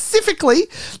 specifically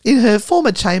in her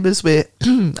former chambers where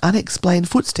unexplained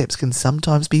footsteps can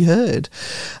sometimes be heard.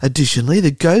 Additionally,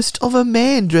 the ghost of a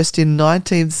man dressed in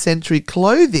 19th century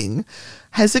clothing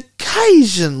has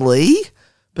occasionally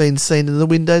been seen in the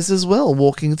windows as well,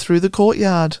 walking through the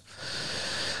courtyard.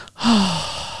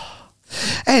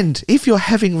 And if you're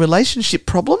having relationship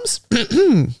problems,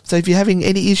 so if you're having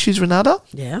any issues, Renata,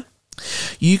 Yeah.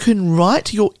 you can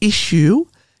write your issue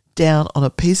down on a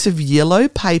piece of yellow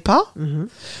paper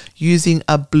using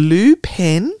a blue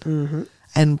pen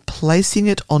and placing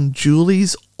it on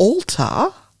Julie's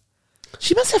altar.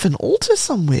 She must have an altar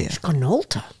somewhere. She's got an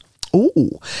altar.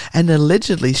 Oh, and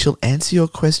allegedly she'll answer your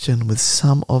question with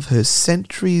some of her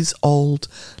centuries-old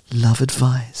love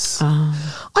advice.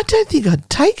 I don't think I'd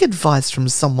take advice from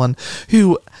someone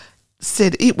who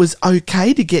said it was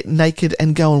okay to get naked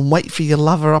and go and wait for your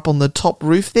lover up on the top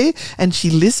roof there, and she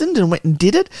listened and went and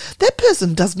did it. That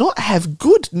person does not have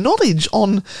good knowledge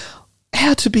on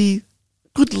how to be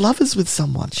good lovers with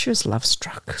someone. She was love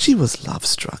struck.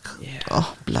 Yeah.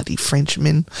 Oh, bloody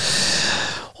Frenchmen.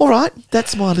 All right,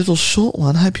 that's my little short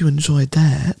one. Hope you enjoyed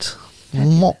that.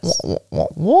 All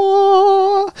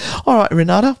right,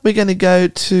 Renata, we're going to go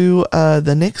to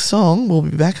the next song. We'll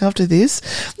be back after this.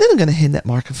 Then I'm going to hand that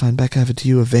microphone back over to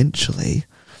you eventually.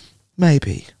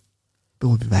 Maybe. But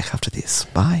we'll be back after this.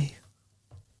 Bye.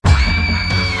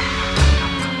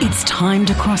 It's time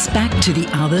to cross back to the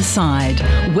other side.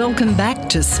 Welcome back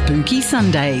to Spooky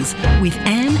Sundays with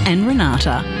Anne and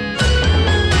Renata.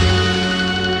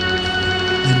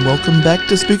 And welcome back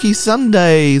to Spooky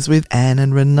Sundays with Anne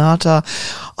and Renata.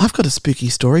 I've got a spooky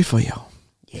story for you.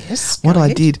 Yes. What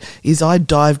I did is I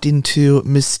dived into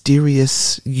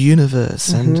Mysterious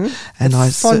Universe and I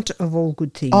font of all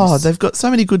good things. Oh, they've got so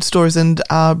many good stories, and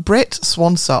Brett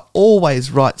Swanser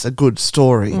always writes a good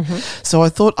story. So I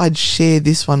thought I'd share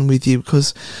this one with you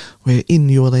because we're in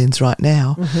New Orleans right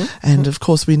now, and of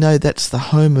course we know that's the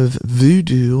home of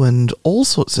voodoo and all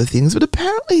sorts of things, but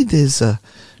apparently there's a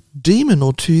demon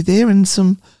or two there and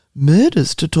some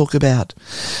murders to talk about.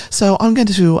 So I'm going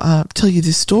to tell you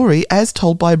this story as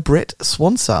told by Brett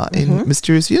Swanser in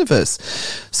Mysterious Universe.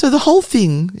 So the whole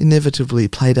thing inevitably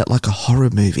played out like a horror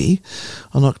movie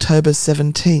on October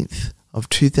 17th of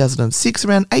 2006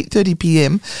 around 8:30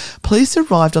 p.m. Police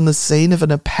arrived on the scene of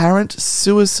an apparent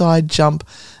suicide jump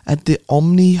at the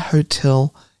Omni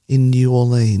Hotel in New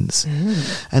Orleans.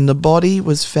 And the body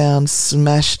was found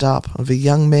smashed up of a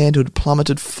young man who had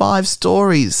plummeted 5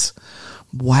 stories.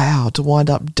 Wow, to wind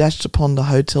up dashed upon the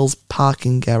hotel's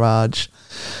parking garage.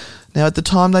 Now, at the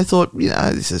time, they thought,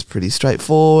 this is pretty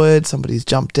straightforward. Somebody's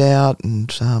jumped out and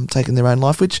taken their own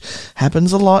life, which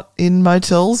happens a lot in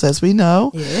motels, as we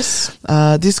know. Yes.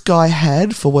 This guy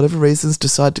had, for whatever reasons,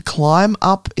 decided to climb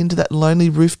up into that lonely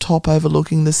rooftop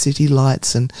overlooking the city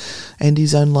lights and end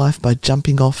his own life by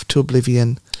jumping off to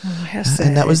oblivion. Oh, how sad.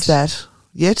 And that was that.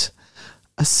 Yet,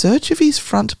 a search of his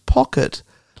front pocket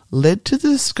led to the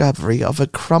discovery of a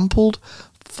crumpled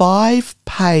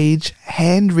 5-page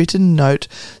handwritten note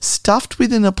stuffed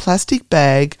within a plastic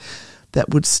bag that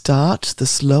would start the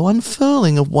slow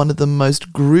unfurling of one of the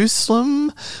most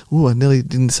gruesome, I nearly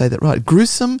didn't say that right,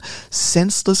 gruesome,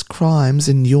 senseless crimes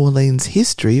in New Orleans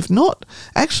history, if not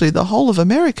actually the whole of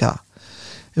America.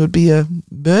 It would be a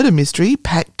murder mystery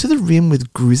packed to the rim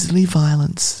with grisly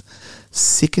violence,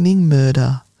 sickening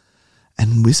murder,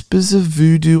 and whispers of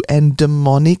voodoo and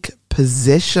demonic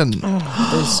possession.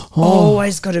 There's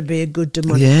always got to be a good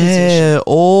demonic possession. Yeah,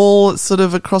 all sort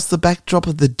of across the backdrop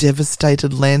of the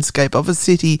devastated landscape of a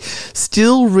city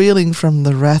still reeling from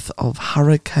the wrath of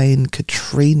Hurricane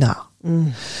Katrina.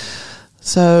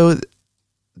 So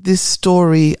this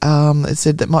story, it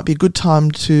said that might be a good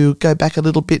time to go back a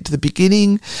little bit to the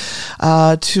beginning,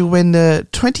 to when the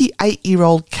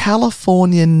 28-year-old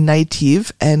Californian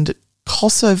native and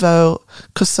Kosovo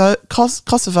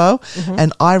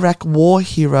and Iraq war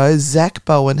hero Zach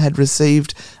Bowen had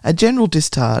received a general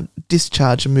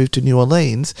discharge and moved to New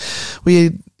Orleans.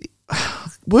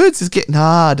 Words is getting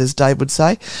hard, as Dave would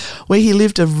say, where he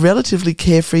lived a relatively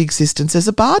carefree existence as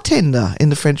a bartender in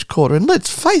the French Quarter. And let's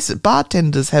face it,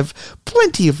 bartenders have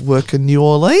plenty of work in New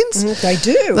Orleans. They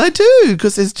do. They do,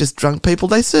 because there's just drunk people.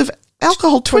 They serve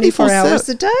alcohol 24 hours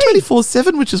a day.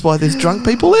 24/7, which is why there's drunk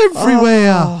people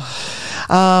everywhere.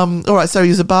 All right, so he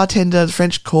was a bartender at the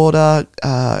French Quarter,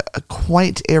 a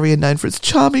quaint area known for its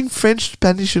charming French,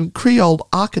 Spanish and Creole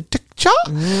architecture.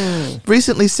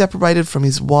 Recently separated from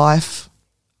his wife,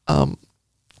 a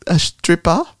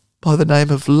stripper by the name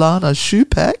of Lana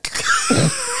Shupak.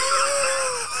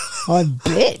 I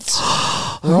bet.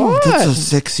 Oh, that's a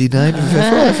sexy name if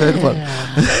ever I've heard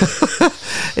one.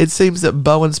 It seems that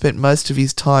Bowen spent most of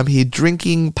his time here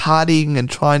drinking, partying and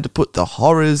trying to put the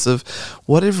horrors of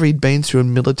whatever he'd been through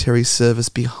in military service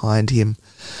behind him.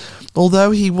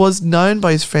 Although he was known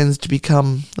by his friends to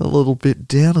become a little bit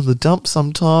down in the dumps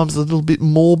sometimes, a little bit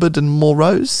morbid and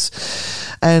morose,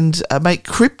 and make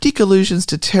cryptic allusions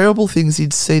to terrible things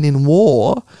he'd seen in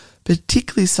war,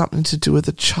 particularly something to do with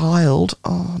a child.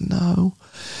 Oh, no.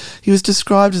 He was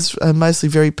described as a mostly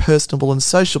very personable and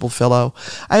sociable fellow,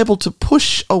 able to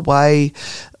push away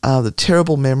the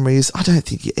terrible memories. I don't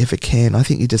think you ever can. I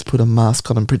think you just put a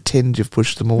mask on and pretend you've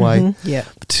pushed them away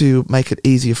to make it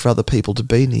easier for other people to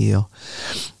be near you.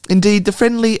 Indeed, the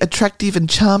friendly, attractive and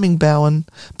charming Bowen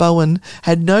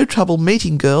had no trouble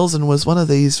meeting girls and was one of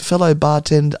these fellow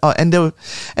bartender.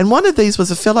 And one of these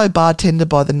was a fellow bartender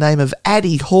by the name of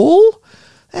Addie Hall.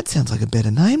 That sounds like a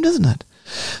better name, doesn't it?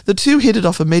 The two hit it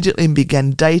off immediately and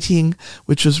began dating,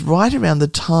 which was right around the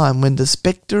time when the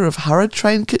spectre of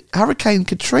Hurricane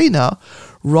Katrina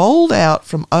rolled out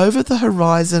from over the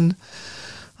horizon.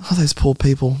 Oh, those poor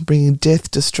people, bringing death,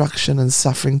 destruction and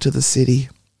suffering to the city.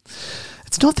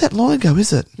 It's not that long ago,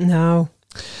 is it? No.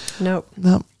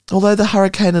 Although the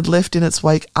hurricane had left in its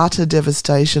wake utter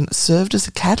devastation, it served as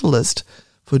a catalyst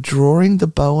for drawing the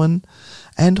Bowen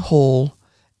and Hall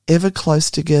ever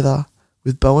close together,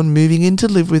 with Bowen moving in to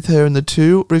live with her and the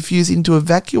two refusing to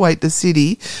evacuate the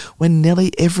city when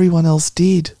nearly everyone else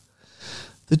did.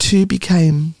 The two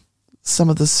became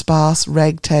some of the sparse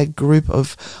ragtag group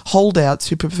of holdouts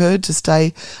who preferred to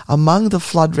stay among the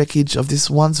flood wreckage of this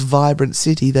once vibrant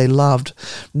city they loved,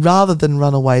 rather than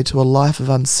run away to a life of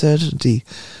uncertainty.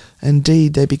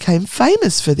 Indeed, they became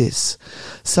famous for this,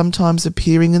 sometimes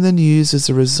appearing in the news as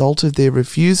a result of their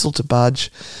refusal to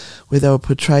budge, where they were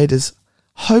portrayed as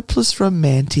hopeless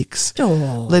romantics,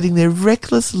 letting their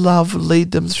reckless love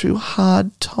lead them through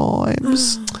hard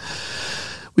times.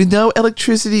 With no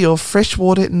electricity or fresh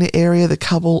water in the area, the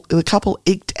couple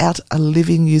eked out a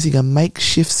living using a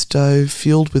makeshift stove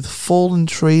filled with fallen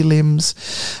tree limbs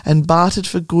and bartered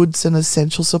for goods and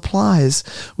essential supplies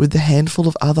with the handful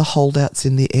of other holdouts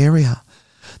in the area.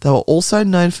 They were also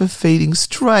known for feeding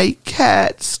stray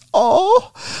cats.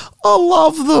 Oh, I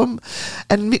love them.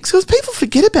 And because people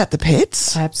forget about the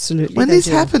pets. Absolutely. When this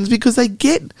happens, because they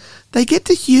get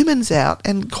the humans out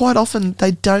and quite often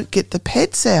they don't get the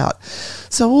pets out.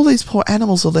 So all these poor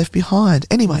animals are left behind.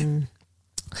 Anyway,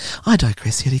 I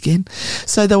digress yet again.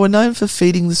 So they were known for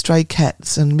feeding the stray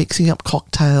cats and mixing up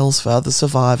cocktails for other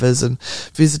survivors and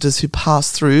visitors who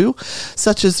passed through,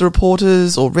 such as the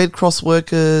reporters or Red Cross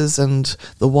workers, and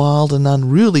the wild and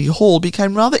unruly Hall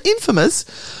became rather infamous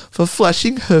for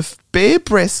flashing her bare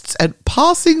breasts at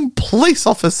passing police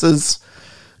officers.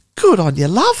 Good on you,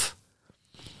 love.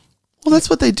 Well, that's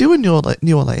what they do in New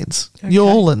Orleans. Okay. New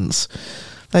Orleans.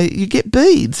 You get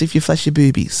beads if you flash your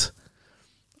boobies.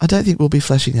 I don't think we'll be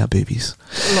flashing our boobies.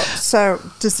 So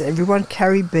does everyone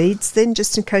carry beads then,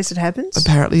 just in case it happens?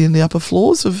 Apparently in the upper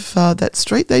floors of that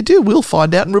street they do. We'll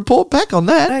find out and report back on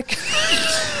that. Okay.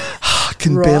 I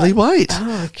can barely wait.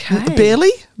 Oh, okay. Barely?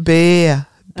 Bear.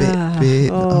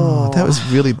 Oh, that was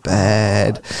really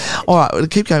bad. All right, we'll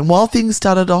keep going. While things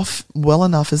started off well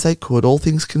enough as they could, all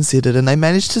things considered, and they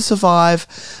managed to survive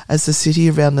as the city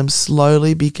around them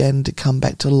slowly began to come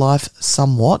back to life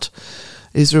somewhat,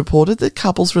 it is reported that the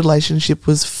couple's relationship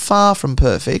was far from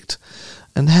perfect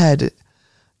and had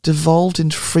devolved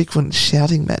into frequent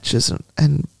shouting matches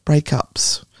and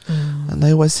breakups. And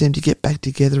they always seem to get back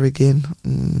together again.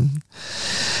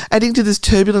 Adding to this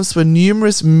turbulence were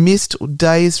numerous missed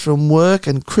days from work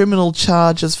and criminal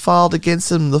charges filed against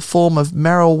them in the form of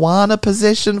marijuana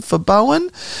possession for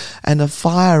Bowen and a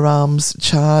firearms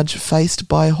charge faced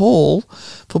by Hall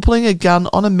for pulling a gun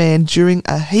on a man during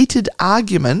a heated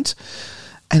argument.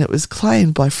 And it was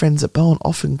claimed by friends that Bowen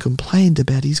often complained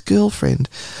about his girlfriend.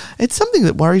 It's something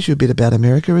that worries you a bit about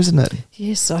America, isn't it?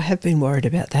 Yes, I have been worried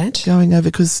about that. Going over,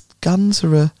 because guns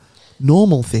are a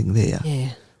normal thing there.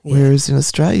 Yeah. Whereas in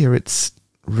Australia, it's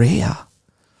rare.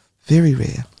 Very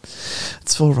rare.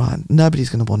 It's all right. Nobody's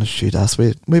going to want to shoot us.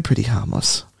 We're pretty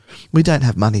harmless. We don't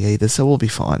have money either, so we'll be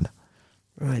fine.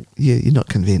 Right. Yeah, you're not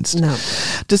convinced. No.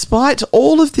 Despite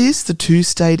all of this, the two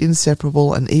stayed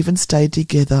inseparable and even stayed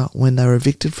together when they were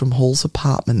evicted from Hall's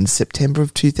apartment in September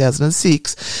of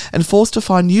 2006 and forced to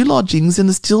find new lodgings in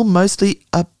the still mostly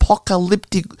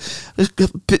apocalyptic,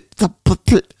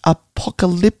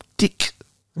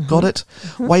 got it,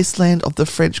 wasteland of the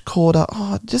French Quarter.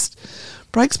 Oh, it just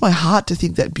breaks my heart to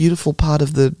think that beautiful part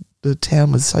of the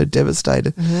town was so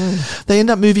devastated. They end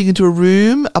up moving into a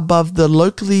room above the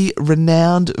locally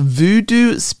renowned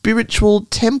voodoo spiritual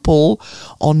temple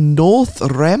on North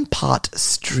Rampart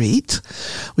Street,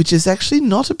 which is actually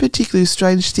not a particularly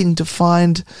strange thing to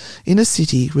find in a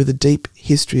city with a deep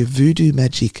history of voodoo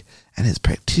magic and its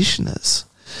practitioners.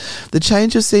 The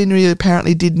change of scenery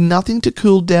apparently did nothing to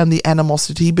cool down the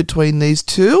animosity between these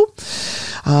two.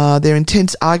 Their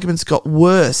intense arguments got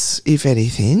worse, if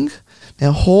anything.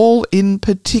 Now, Hall in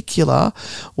particular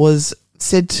was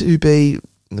said to be,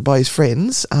 by his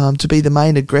friends, to be the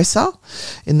main aggressor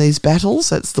in these battles.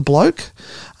 That's the bloke.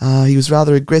 He was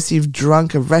rather aggressive,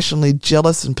 drunk, irrationally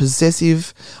jealous and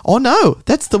possessive. Oh no,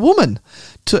 that's the woman.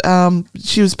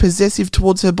 She was possessive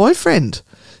towards her boyfriend,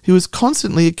 who was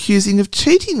constantly accusing of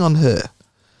cheating on her.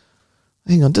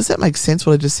 Hang on, does that make sense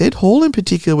what I just said? Hall in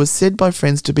particular was said by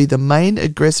friends to be the main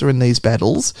aggressor in these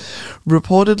battles,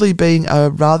 reportedly being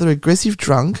a rather aggressive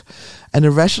drunk and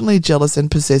irrationally jealous and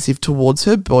possessive towards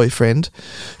her boyfriend,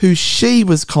 who she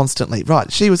was constantly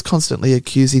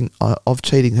accusing of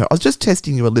cheating her. I was just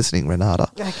testing you were listening, Renata.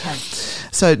 Okay.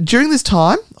 So during this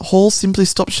time, Hall simply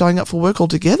stopped showing up for work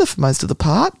altogether for most of the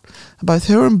part. Both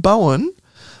her and Bowen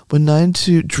were known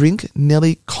to drink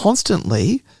nearly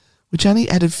constantly, which only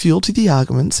added fuel to the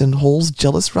arguments and Hall's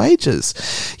jealous rages.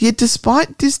 Yet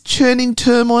despite this churning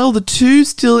turmoil, the two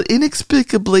still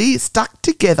inexplicably stuck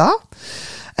together,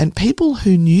 and people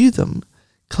who knew them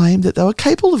claimed that they were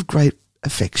capable of great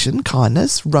affection,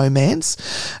 kindness, romance,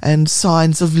 and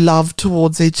signs of love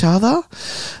towards each other.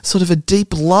 Sort of a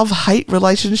deep love-hate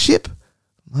relationship,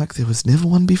 like there was never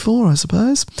one before, I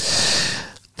suppose.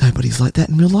 Nobody's like that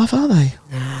in real life, are they?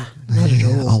 Nah, not at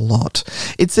all. A lot.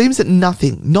 It seems that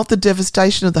nothing, not the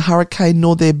devastation of the hurricane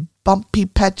nor their bumpy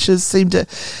patches, seem to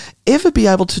ever be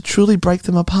able to truly break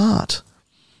them apart.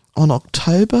 On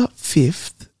October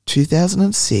 5th,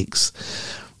 2006,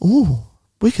 we're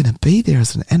going to be there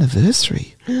as an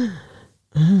anniversary.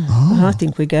 I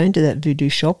think we're going to that voodoo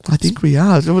shop. I think we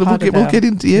are. We'll get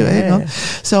into hang on.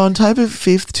 So on October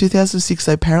 5th, 2006,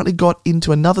 they apparently got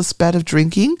into another spat of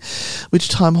drinking, which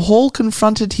time Hall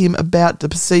confronted him about the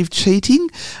perceived cheating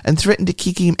and threatened to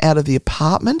kick him out of the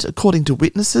apartment. According to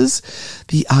witnesses,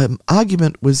 the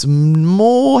argument was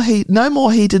no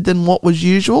more heated than what was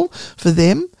usual for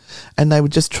them, and they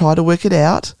would just try to work it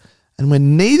out. And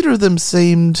when neither of them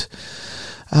seemed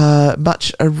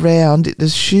much around, it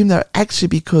assumed they were actually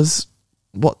because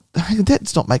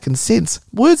that's not making sense.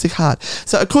 Words are hard.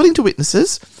 So according to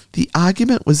witnesses, the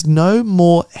argument was no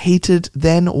more heated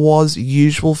than was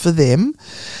usual for them,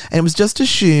 and it was just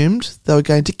assumed they were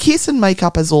going to kiss and make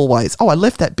up as always. Oh, I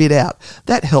left that bit out.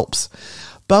 That helps.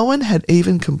 Bowen had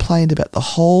even complained about the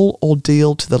whole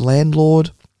ordeal to the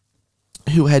landlord,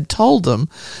 who had told them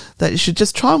that you should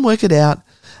just try and work it out.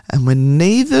 And when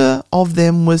neither of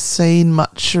them was seen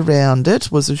much around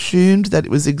it, was assumed that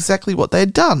it was exactly what they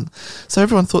had done. So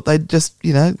everyone thought they'd just,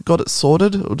 got it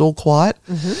sorted, it was all quiet.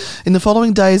 In the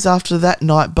following days after that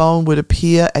night, Bowen would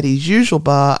appear at his usual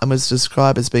bar and was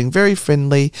described as being very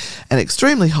friendly and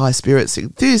extremely high spirits,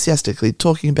 enthusiastically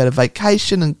talking about a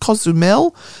vacation in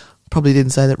Cozumel. Probably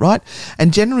didn't say that right,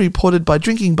 and generally reported by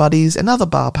drinking buddies and other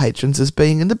bar patrons as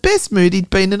being in the best mood he'd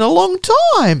been in a long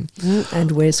time.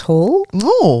 And where's Hall?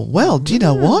 Oh, well, do you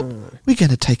know what? We're going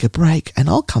to take a break and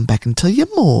I'll come back and tell you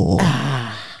more.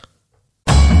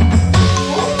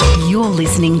 You're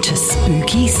listening to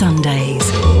Spooky Sundays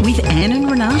with Anne and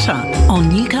Renata on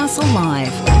Newcastle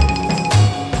Live.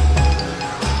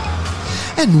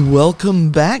 And welcome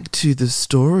back to the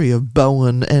story of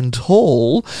Bowen and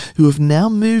Hall, who have now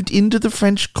moved into the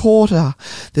French Quarter.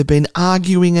 They've been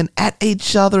arguing and at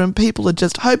each other, and people are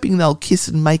just hoping they'll kiss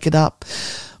and make it up.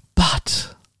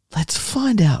 But let's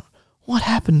find out what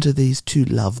happened to these two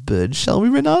lovebirds, shall we,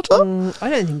 Renata? I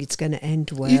don't think it's going to end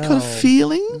well. You got a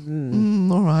feeling?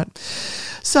 All right.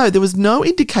 So there was no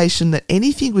indication that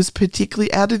anything was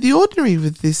particularly out of the ordinary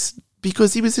with this,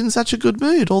 because he was in such a good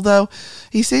mood, although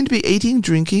he seemed to be eating,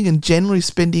 drinking, and generally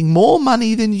spending more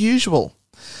money than usual.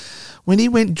 When he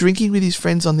went drinking with his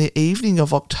friends on the evening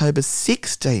of October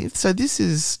 16th, so this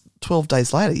is 12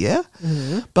 days later, yeah?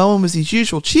 Bowen was his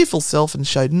usual cheerful self and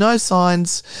showed no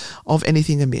signs of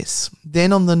anything amiss.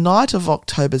 Then on the night of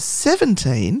October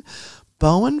 17,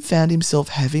 Bowen found himself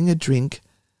having a drink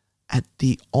at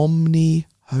the Omni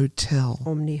Hotel.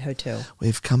 Omni Hotel.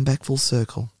 We've come back full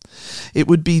circle. It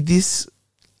would be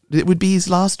his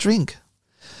last drink.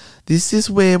 This is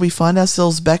where we find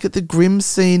ourselves back at the grim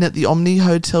scene at the Omni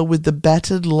Hotel with the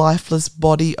battered, lifeless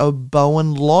body of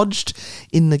Bowen lodged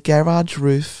in the garage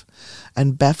roof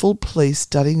and baffled police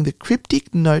studying the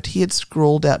cryptic note he had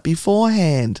scrawled out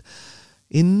beforehand.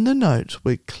 In the note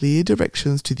were clear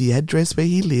directions to the address where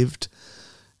he lived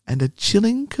and a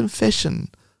chilling confession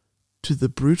to the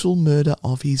brutal murder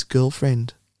of his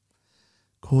girlfriend.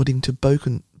 According to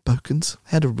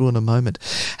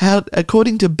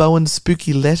According to Bowen's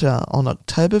spooky letter on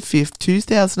October 5th,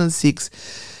 2006,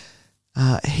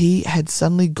 he had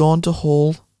suddenly gone to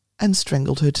Hall and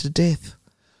strangled her to death,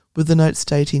 with the note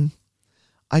stating,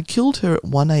 "I killed her at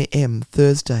 1 a.m.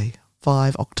 Thursday,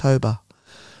 5 October.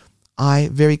 I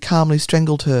very calmly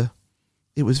strangled her.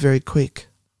 It was very quick."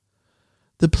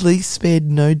 The police spared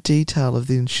no detail of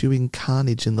the ensuing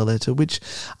carnage in the letter, which,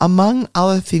 among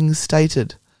other things,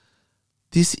 stated,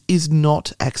 "This is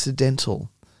not accidental.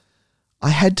 I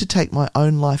had to take my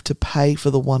own life to pay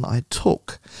for the one I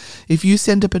took. If you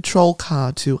send a patrol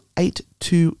car to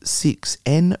 826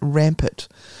 N Rampart,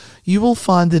 you will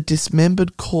find the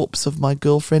dismembered corpse of my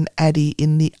girlfriend Addie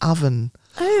in the oven,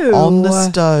 on the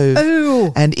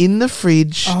stove, and in the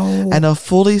fridge, and a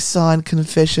fully signed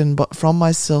confession from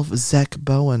myself, Zach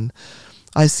Bowen.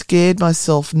 I scared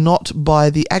myself not by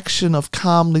the action of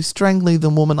calmly strangling the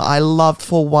woman I loved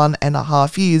for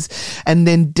 1.5 years and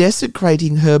then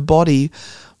desecrating her body,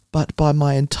 but by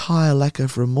my entire lack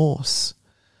of remorse.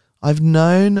 I've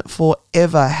known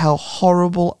forever how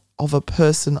horrible of a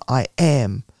person I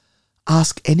am.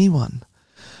 Ask anyone.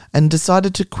 And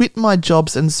decided to quit my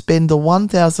jobs and spend the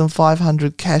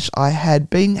 $1,500 cash I had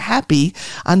being happy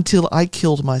until I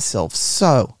killed myself.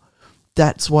 So,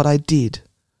 that's what I did.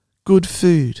 Good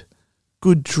food,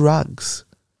 good drugs,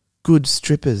 good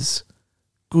strippers,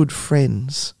 good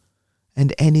friends,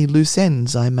 and any loose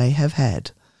ends I may have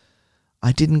had.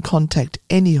 I didn't contact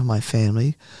any of my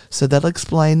family, so that'll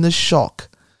explain the shock,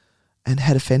 and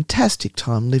had a fantastic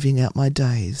time living out my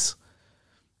days.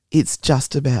 It's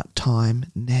just about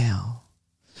time now.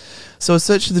 So a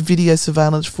search of the video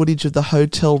surveillance footage of the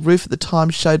hotel roof at the time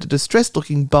showed a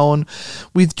distressed-looking Bowen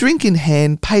with drink in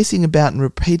hand, pacing about and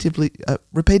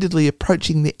repeatedly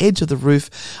approaching the edge of the roof,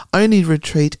 only to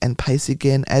retreat and pace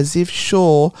again, as if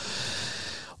sure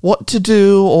what to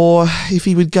do or if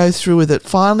he would go through with it.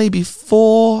 Finally,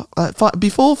 before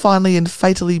finally and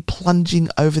fatally plunging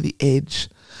over the edge.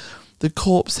 The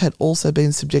corpse had also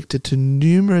been subjected to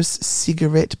numerous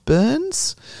cigarette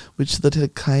burns, which the letter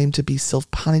claimed to be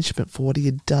self-punishment for what he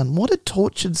had done. What a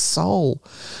tortured soul.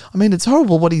 I mean, it's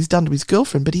horrible what he's done to his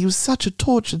girlfriend, but he was such a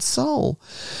tortured soul.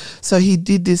 So he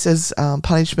did this as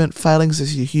punishment, failings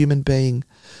as a human being.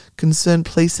 Concerned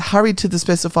police hurried to the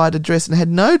specified address and had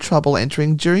no trouble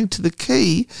entering during to the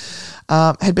key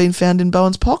had been found in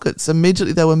Bowen's pockets.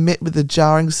 Immediately they were met with the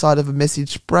jarring sight of a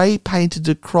message spray painted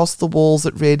across the walls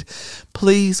that read,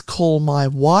 "Please call my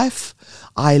wife.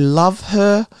 I love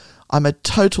her. I'm a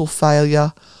total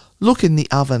failure. Look in the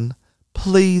oven.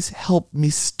 Please help me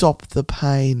stop the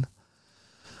pain."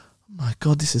 My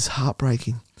God, this is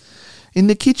heartbreaking. In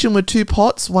the kitchen were 2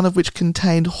 pots, one of which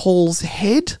contained Hall's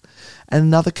head and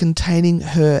another containing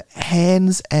her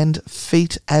hands and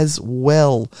feet as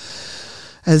well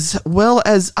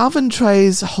as oven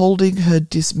trays holding her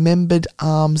dismembered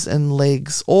arms and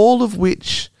legs, all of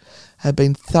which had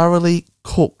been thoroughly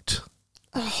cooked.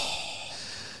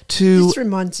 This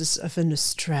reminds us of an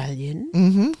Australian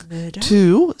murder.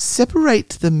 To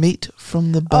separate the meat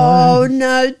from the bone. Oh,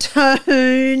 no,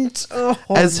 don't.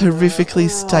 As horrifically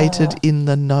stated in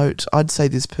the note, I'd say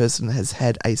this person has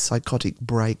had a psychotic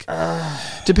break.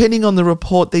 Depending on the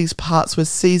report, these parts were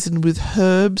seasoned with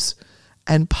herbs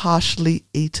and partially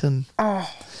eaten.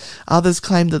 Others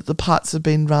claim that the parts have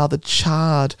been rather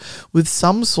charred, with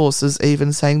some sources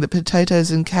even saying that potatoes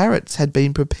and carrots had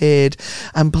been prepared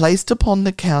and placed upon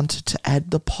the counter to add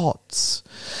to the pots,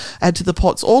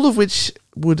 all of which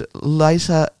would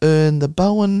later earn the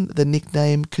Bowen the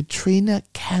nickname Katrina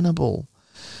Cannibal.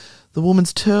 The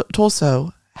woman's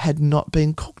torso had not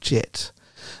been cooked yet.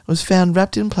 It was found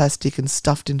wrapped in plastic and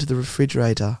stuffed into the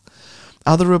refrigerator.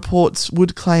 Other reports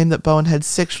would claim that Bowen had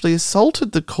sexually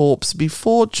assaulted the corpse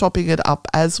before chopping it up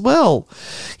as well.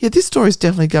 Yeah, this story is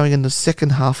definitely going in the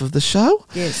second half of the show.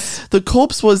 Yes. The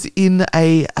corpse was in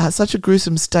such a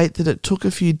gruesome state that it took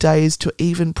a few days to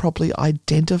even properly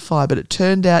identify, but it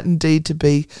turned out indeed to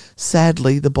be,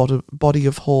 sadly, the body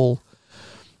of Hall.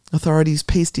 Authorities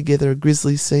pieced together a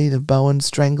grisly scene of Bowen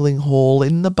strangling Hall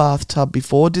in the bathtub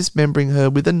before dismembering her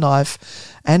with a knife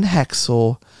and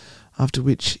hacksaw. after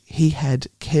which he had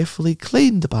carefully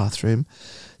cleaned the bathroom,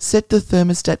 set the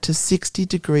thermostat to 60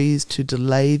 degrees to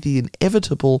delay the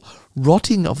inevitable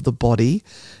rotting of the body.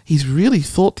 He's really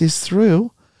thought this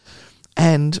through.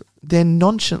 And then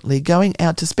nonchalantly going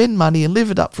out to spend money and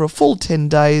live it up for a full 10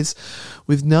 days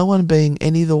with no one being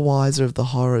any the wiser of the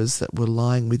horrors that were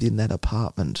lying within that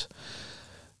apartment.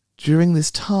 During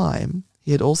this time,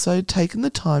 he had also taken the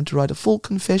time to write a full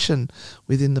confession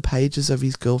within the pages of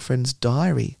his girlfriend's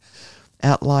diary,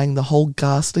 outlining the whole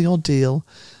ghastly ordeal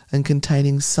and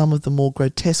containing some of the more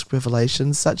grotesque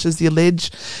revelations, such as the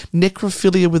alleged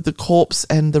necrophilia with the corpse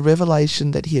and the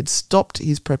revelation that he had stopped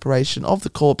his preparation of the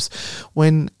corpse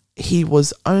when he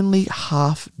was only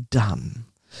half done.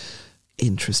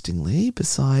 Interestingly,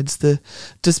 despite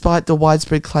the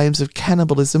widespread claims of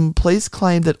cannibalism, police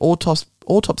claimed that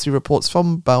autopsy reports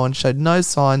from Bowen showed no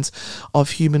signs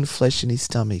of human flesh in his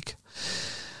stomach.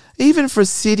 Even for a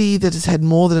city that has had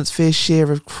more than its fair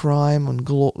share of crime and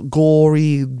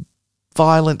gory,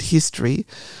 violent history,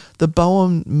 the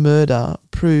Bowen murder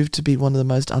proved to be one of the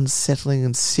most unsettling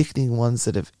and sickening ones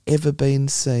that have ever been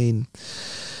seen.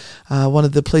 One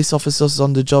of the police officers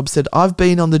on the job said, "I've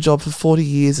been on the job for 40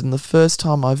 years and the first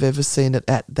time I've ever seen it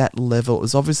at that level. It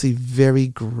was obviously very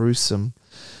gruesome."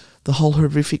 The whole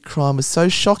horrific crime was so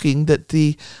shocking that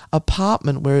the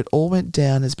apartment where it all went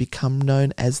down has become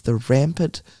known as the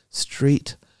Rampart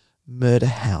Street Murder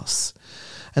House.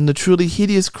 And the truly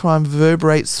hideous crime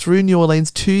reverberates through New Orleans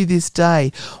to this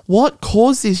day. What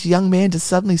caused this young man to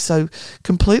suddenly so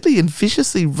completely and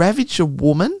viciously ravage a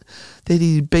woman that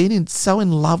he'd been so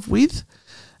in love with,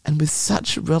 and with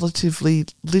such relatively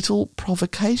little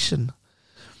provocation?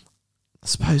 I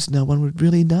suppose no one would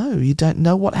really know. You don't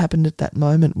know what happened at that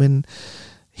moment when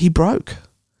he broke.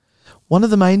 One of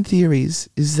the main theories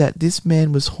is that this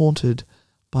man was haunted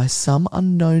by some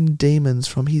unknown demons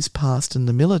from his past in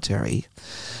the military,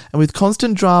 and with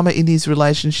constant drama in his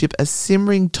relationship, a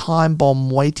simmering time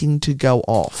bomb waiting to go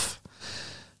off.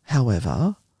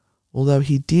 However, although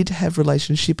he did have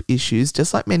relationship issues,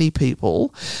 just like many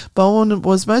people, Bowen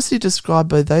was mostly described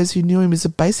by those who knew him as a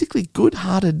basically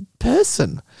good-hearted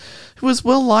person who was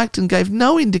well-liked and gave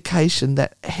no indication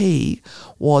that he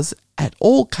was at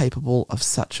all capable of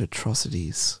such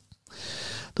atrocities.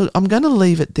 Look, I'm going to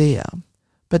leave it there,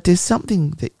 but there's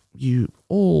something that you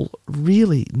all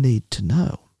really need to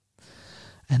know,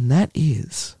 and that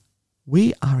is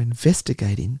we are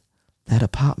investigating that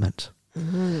apartment.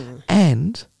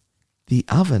 And the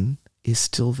oven is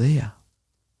still there.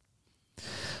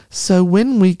 So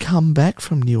when we come back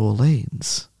from New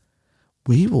Orleans,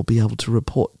 we will be able to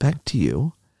report back to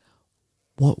you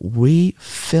what we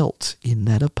felt in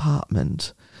that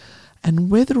apartment and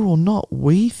whether or not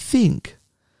we think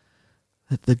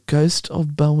that the ghost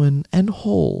of Bowen and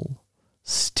Hall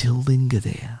still linger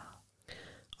there.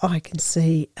 I can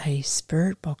see a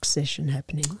spirit box session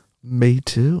happening. Me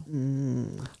too.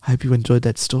 Hope you enjoyed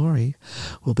that story.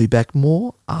 We'll be back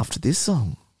more after this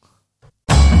song.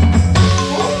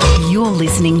 You're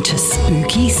listening to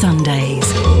Spooky Sundays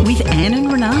with Anne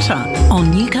and Renata on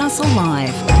Newcastle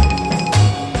Live.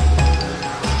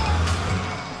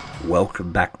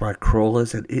 Welcome back, my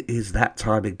crawlers, and it is that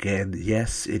time again.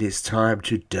 Yes, it is time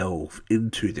to delve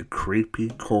into the creepy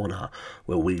corner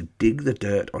where we dig the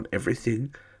dirt on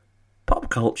everything pop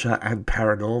culture and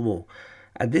paranormal.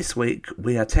 And this week,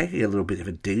 we are taking a little bit of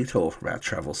a detour from our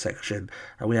travel section,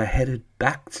 and we are headed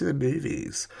back to the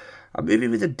movies. A movie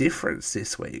with a difference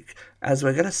this week, as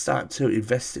we're going to start to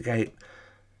investigate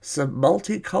some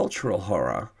multicultural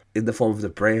horror in the form of the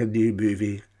brand new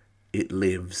movie, It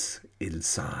Lives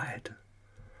Inside.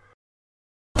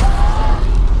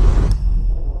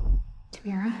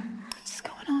 Tamira, what's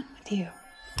going on with you?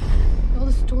 All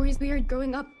the stories we heard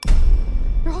growing up,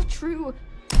 they're all true.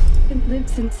 It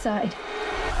lives inside.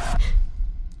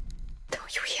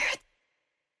 Don't you hear it?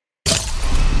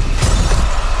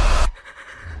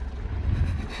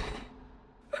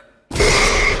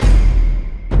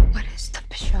 What is the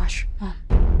Pishash, Mom?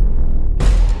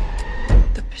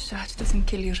 The Pishash doesn't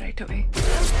kill you right away.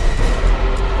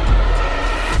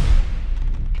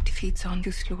 It feeds on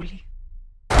you slowly.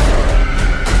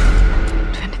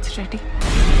 When it's ready,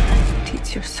 it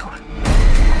eats your soul.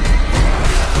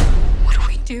 What do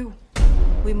we do?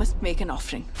 We must make an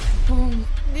offering. Om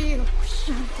Dio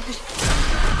Shanti.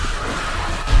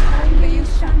 Om Dio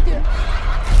Shanti.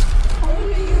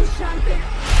 Om Dio Shanti.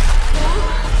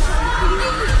 Om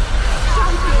Dio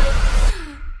Shanti.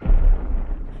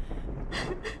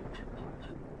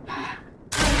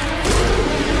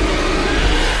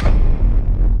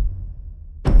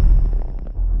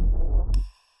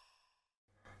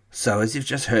 So as you've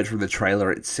just heard from the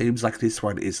trailer, it seems like this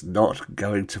one is not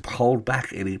going to hold back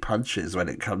any punches when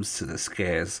it comes to the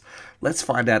scares. Let's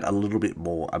find out a little bit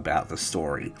more about the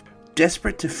story.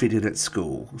 Desperate to fit in at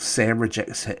school, Sam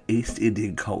rejects her East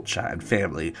Indian culture and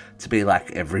family to be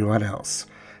like everyone else.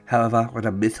 However, when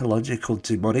a mythological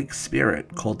demonic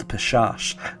spirit called the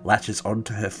Pishash latches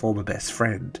onto her former best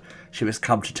friend, she must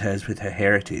come to terms with her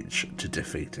heritage to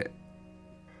defeat it.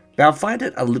 Now, I find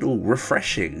it a little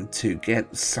refreshing to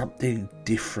get something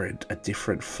different, a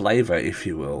different flavour, if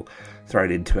you will, thrown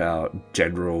into our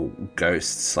general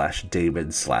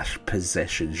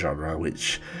ghost/demon/possession genre,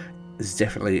 which is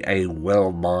definitely a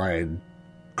well-mined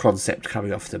concept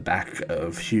coming off the back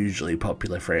of hugely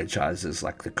popular franchises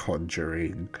like The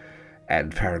Conjuring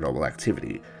and Paranormal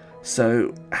Activity.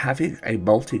 So having a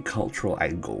multicultural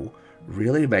angle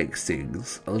really makes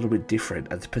things a little bit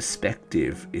different, and the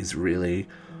perspective is really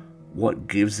what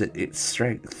gives it its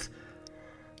strength.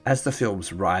 As the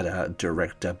film's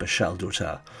writer-director Bashal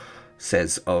Dutta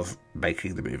says of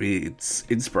making the movie, its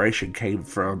inspiration came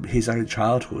from his own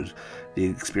childhood, the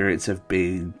experience of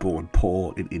being born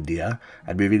poor in India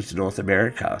and moving to North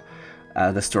America.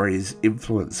 The story is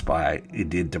influenced by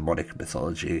Indian demonic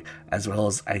mythology, as well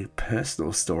as a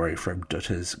personal story from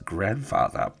Dutta's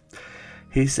grandfather.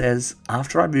 He says,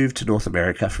 "After I moved to North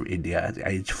America from India at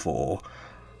age 4,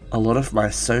 a lot of my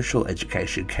social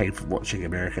education came from watching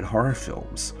American horror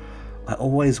films. I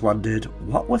always wondered,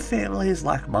 what were families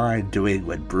like mine doing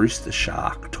when Bruce the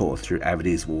Shark tore through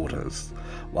Amity's waters,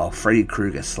 while Freddy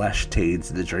Krueger slashed teens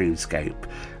in the dreamscape,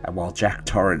 and while Jack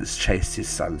Torrance chased his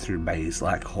son through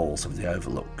maze-like halls of the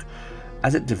Overlook.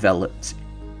 As it developed,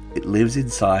 it lives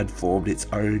inside, formed its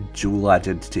own dual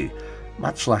identity,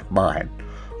 much like mine.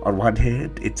 On one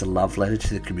hand, it's a love letter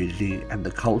to the community and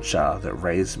the culture that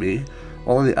raised me,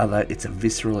 while on the other, it's a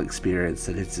visceral experience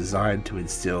that is designed to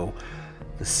instill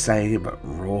the same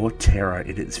raw terror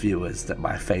in its viewers that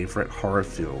my favourite horror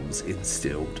films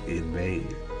instilled in me."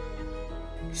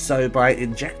 So by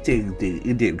injecting the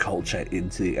Indian culture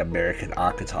into the American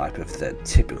archetype of the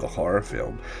typical horror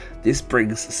film, this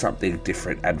brings something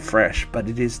different and fresh, but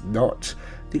it is not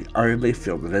the only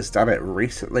film that has done it.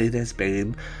 Recently there's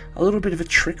been a little bit of a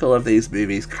trickle of these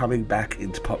movies coming back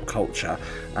into pop culture.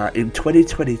 In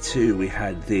 2022 we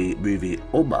had the movie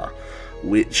Uma,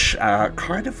 which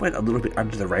kind of went a little bit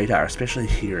under the radar, especially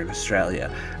here in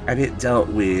Australia, and it dealt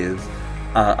with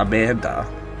Amanda,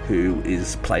 who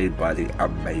is played by the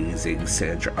amazing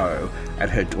Sandra Oh, and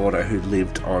her daughter who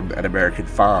lived on an American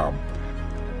farm.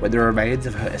 When the remains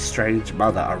of her estranged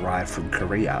mother arrive from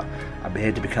Korea,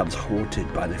 Amanda becomes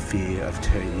haunted by the fear of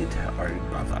turning into her own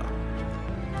mother.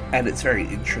 And it's very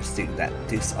interesting that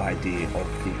this idea of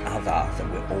the other that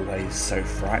we're always so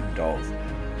frightened of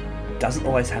doesn't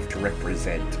always have to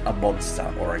represent a monster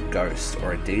or a ghost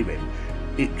or a demon.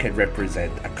 It can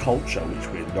represent a culture which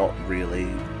we're not really,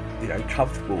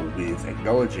 comfortable with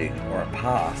acknowledging, or a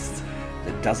past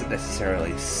that doesn't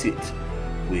necessarily sit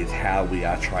with how we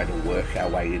are trying to work our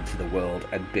way into the world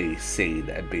and be seen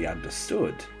and be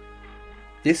understood.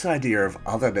 This idea of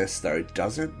otherness, though,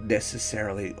 doesn't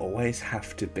necessarily always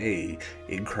have to be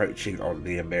encroaching on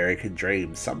the American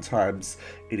dream. Sometimes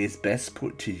it is best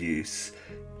put to use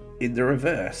in the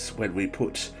reverse, when we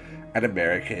put an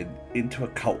American into a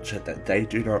culture that they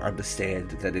do not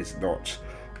understand, that is not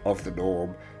of the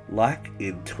norm, like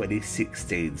in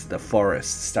 2016's The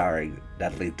Forest, starring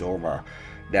Natalie Dormer.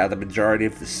 Now, the majority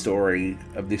of the story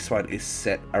of this one is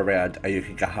set around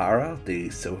Aokigahara, the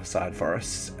suicide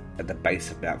forest at the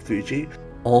base of Mount Fuji,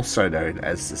 also known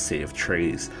as the Sea of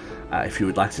Trees. If you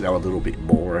would like to know a little bit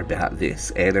more about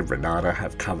this, Anne and Renata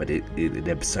have covered it in an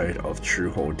episode of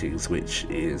True Hauntings, which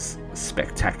is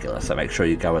spectacular, so make sure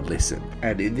you go and listen.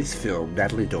 And in this film,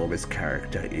 Natalie Dormer's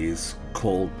character is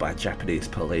called by Japanese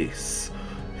police,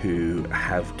 who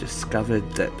have discovered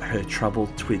that her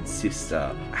troubled twin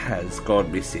sister has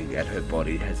gone missing and her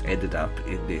body has ended up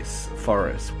in this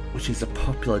forest, which is a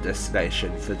popular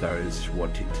destination for those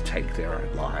wanting to take their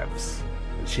own lives.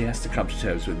 And she has to come to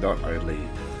terms with not only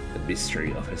the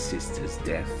mystery of her sister's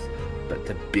death, but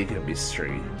the bigger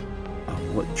mystery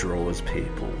of what draws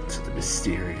people to the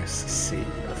mysterious Sea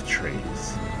of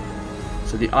Trees.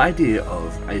 So the idea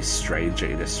of a stranger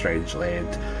in a strange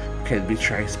land can be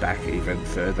traced back even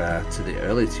further to the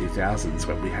early 2000s,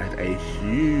 when we had a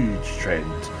huge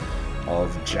trend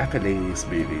of Japanese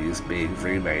movies being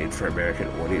remade for American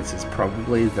audiences.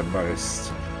 Probably the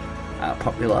most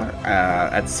popular,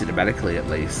 and cinematically at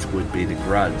least, would be The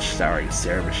Grudge, starring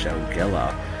Sarah Michelle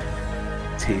Gellar,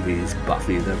 TV's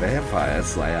Buffy the Vampire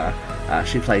Slayer.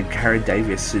 She played Karen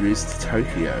Davis, who moves to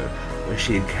Tokyo, where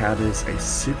she encounters a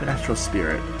supernatural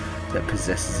spirit that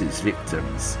possesses its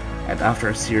victims, and after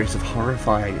a series of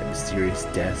horrifying and mysterious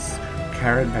deaths,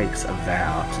 Karen makes a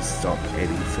vow to stop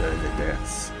any further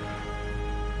deaths.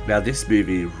 Now, this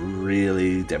movie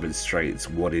really demonstrates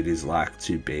what it is like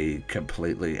to be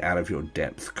completely out of your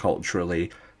depth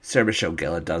culturally. Sarah Michelle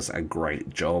Gellar does a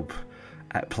great job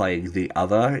at playing the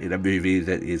other in a movie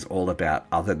that is all about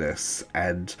otherness.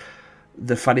 And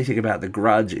the funny thing about The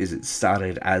Grudge is it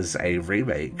started as a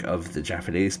remake of the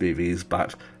Japanese movies,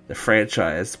 but the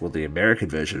franchise, well, the American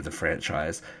version of the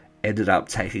franchise, ended up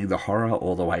taking the horror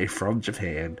all the way from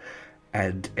Japan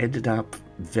and ended up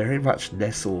very much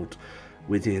nestled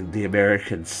within the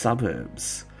American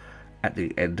suburbs at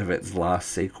the end of its last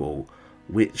sequel,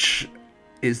 which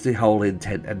is the whole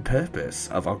intent and purpose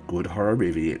of a good horror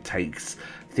movie. It takes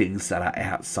things that are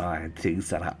outside, things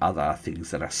that are other,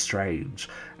 things that are strange,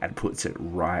 and puts it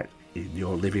right in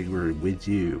your living room with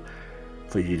you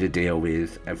for you to deal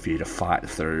with and for you to fight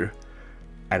through.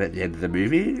 And at the end of the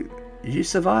movie, you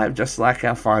survive just like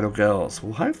our final girls.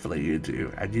 Well, hopefully you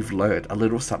do, and you've learned a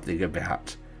little something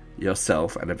about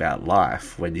yourself and about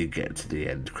life when you get to the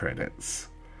end credits.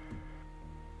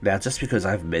 Now, just because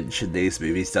I've mentioned these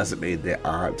movies doesn't mean there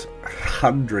aren't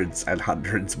hundreds and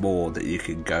hundreds more that you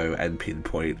can go and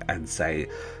pinpoint and say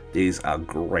these are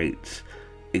great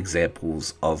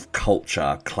examples of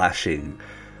culture clashing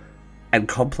and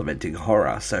complementing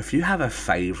horror. So if you have a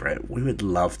favourite, we would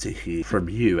love to hear from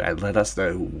you and let us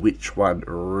know which one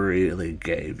really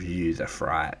gave you the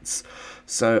frights.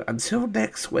 So until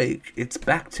next week, it's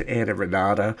back to Anne and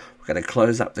Renata. We're going to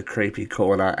close up the creepy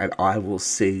corner, and I will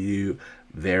see you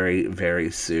very,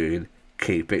 very soon.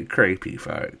 Keep it creepy,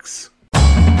 folks.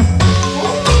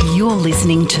 You're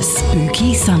listening to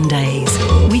Spooky Sundays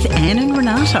with Anne and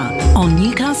Renata on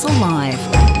Newcastle Live.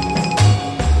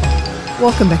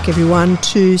 Welcome back, everyone,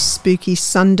 to Spooky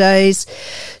Sundays.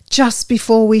 Just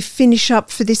before we finish up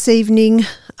for this evening,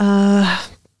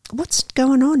 what's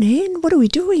going on, Anne? What are we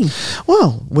doing?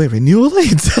 Well, we're in New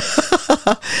Orleans.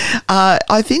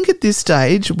 I think at this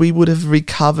stage we would have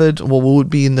recovered, or we would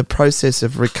be in the process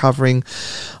of recovering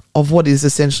of what is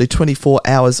essentially 24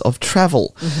 hours of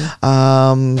travel.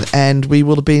 And we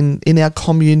will have been in our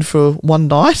commune for one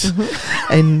night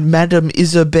in Madame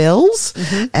Isabel's,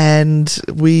 and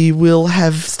we will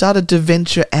have started to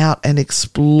venture out and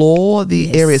explore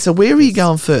the area. So where are you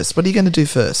going first? What are you going to do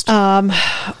first?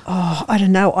 I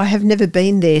don't know. I have never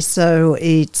been there, so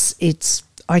it's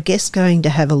I guess going to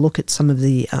have a look at some of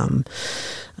the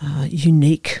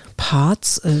unique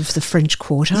parts of the French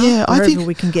Quarter. Yeah, I think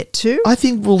we can get to. I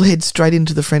think we'll head straight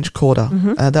into the French Quarter.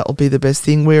 That will be the best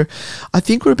thing. I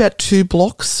think we're about 2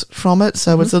 blocks from it,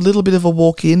 so it's a little bit of a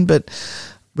walk in, but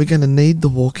we're going to need the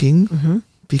walking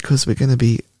because we're going to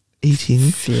be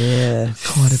eating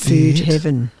quite a food bit.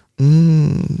 Heaven.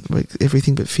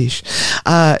 Everything but fish.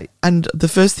 And the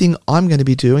first thing I'm going to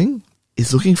be doing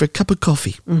is looking for a cup of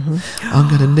coffee. I'm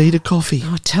going to need a coffee.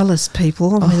 Oh, tell us,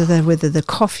 people, whether the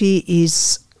coffie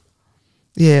is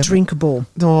drinkable.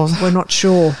 We're not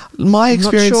sure. My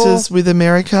experiences with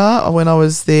America when I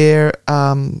was there,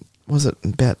 was it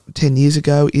about 10 years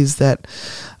ago, is that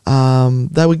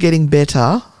they were getting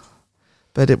better,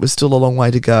 but it was still a long way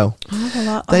to go.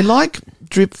 They like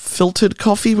drip filtered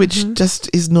coffee, which just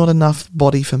is not enough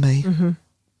body for me.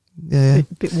 Yeah,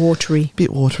 bit watery.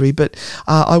 But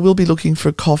I will be looking for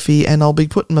a coffee, and I'll be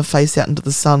putting my face out into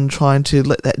the sun, trying to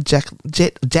let that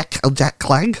jack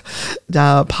clag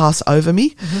pass over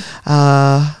me.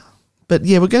 But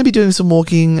yeah, we're going to be doing some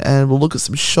walking, and we'll look at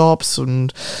some shops,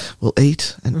 and we'll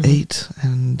eat and eat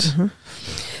and.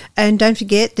 And don't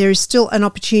forget, there is still an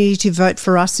opportunity to vote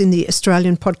for us in the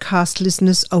Australian Podcast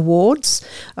Listeners Awards.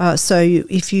 So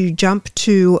if you jump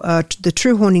to the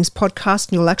True Hauntings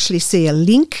podcast, you'll actually see a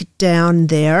link down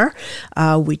there,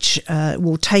 which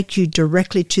will take you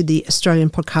directly to the Australian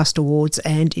Podcast Awards,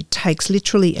 and it takes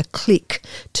literally a click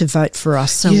to vote for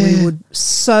us. So we would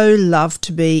so love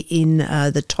to be in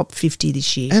the top 50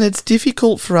 this year. And it's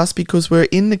difficult for us because we're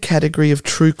in the category of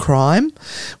true crime,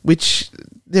 which...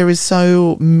 There is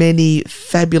so many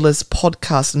fabulous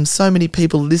podcasts and so many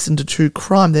people listen to true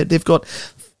crime that they've got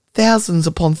thousands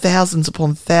upon thousands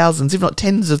upon thousands, if not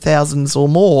tens of thousands or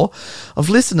more of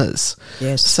listeners.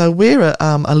 Yes. So we're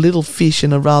a little fish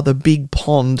in a rather big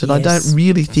pond, and I don't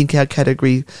really think our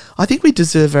category, I think we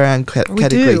deserve our own category.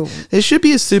 Do. There should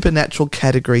be a supernatural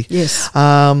category. Yes.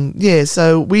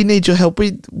 So we need your help.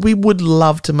 We would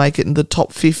love to make it in the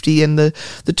top 50, and the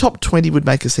top 20 would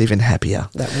make us even happier.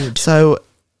 That would. So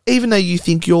even though you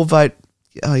think your vote,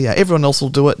 everyone else will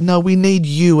do it, no, we need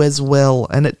you as well,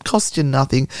 and it costs you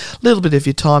nothing, a little bit of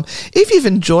your time. If you've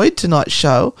enjoyed tonight's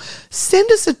show,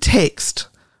 send us a text,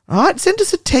 All right, send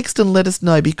us a text and let us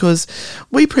know, because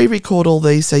we pre-record all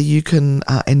these so you can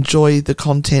enjoy the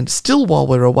content still while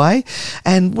we're away,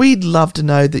 and we'd love to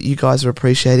know that you guys are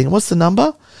appreciating it. What's the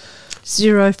number?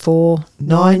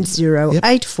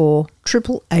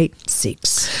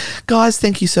 0490848886. Guys,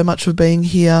 thank you so much for being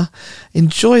here.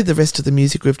 Enjoy the rest of the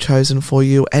music we've chosen for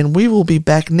you, and we will be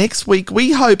back next week,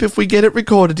 we hope, if we get it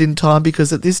recorded in time,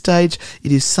 because at this stage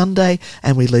it is Sunday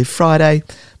and we leave Friday,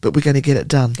 but we're going to get it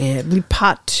done. Yeah, it'll be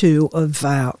part 2 of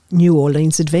our New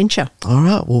Orleans adventure. All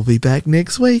right, we'll be back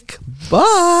next week.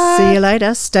 Bye. See you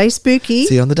later. Stay spooky.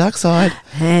 See you on the dark side.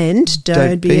 And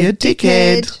don't be a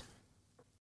dickhead.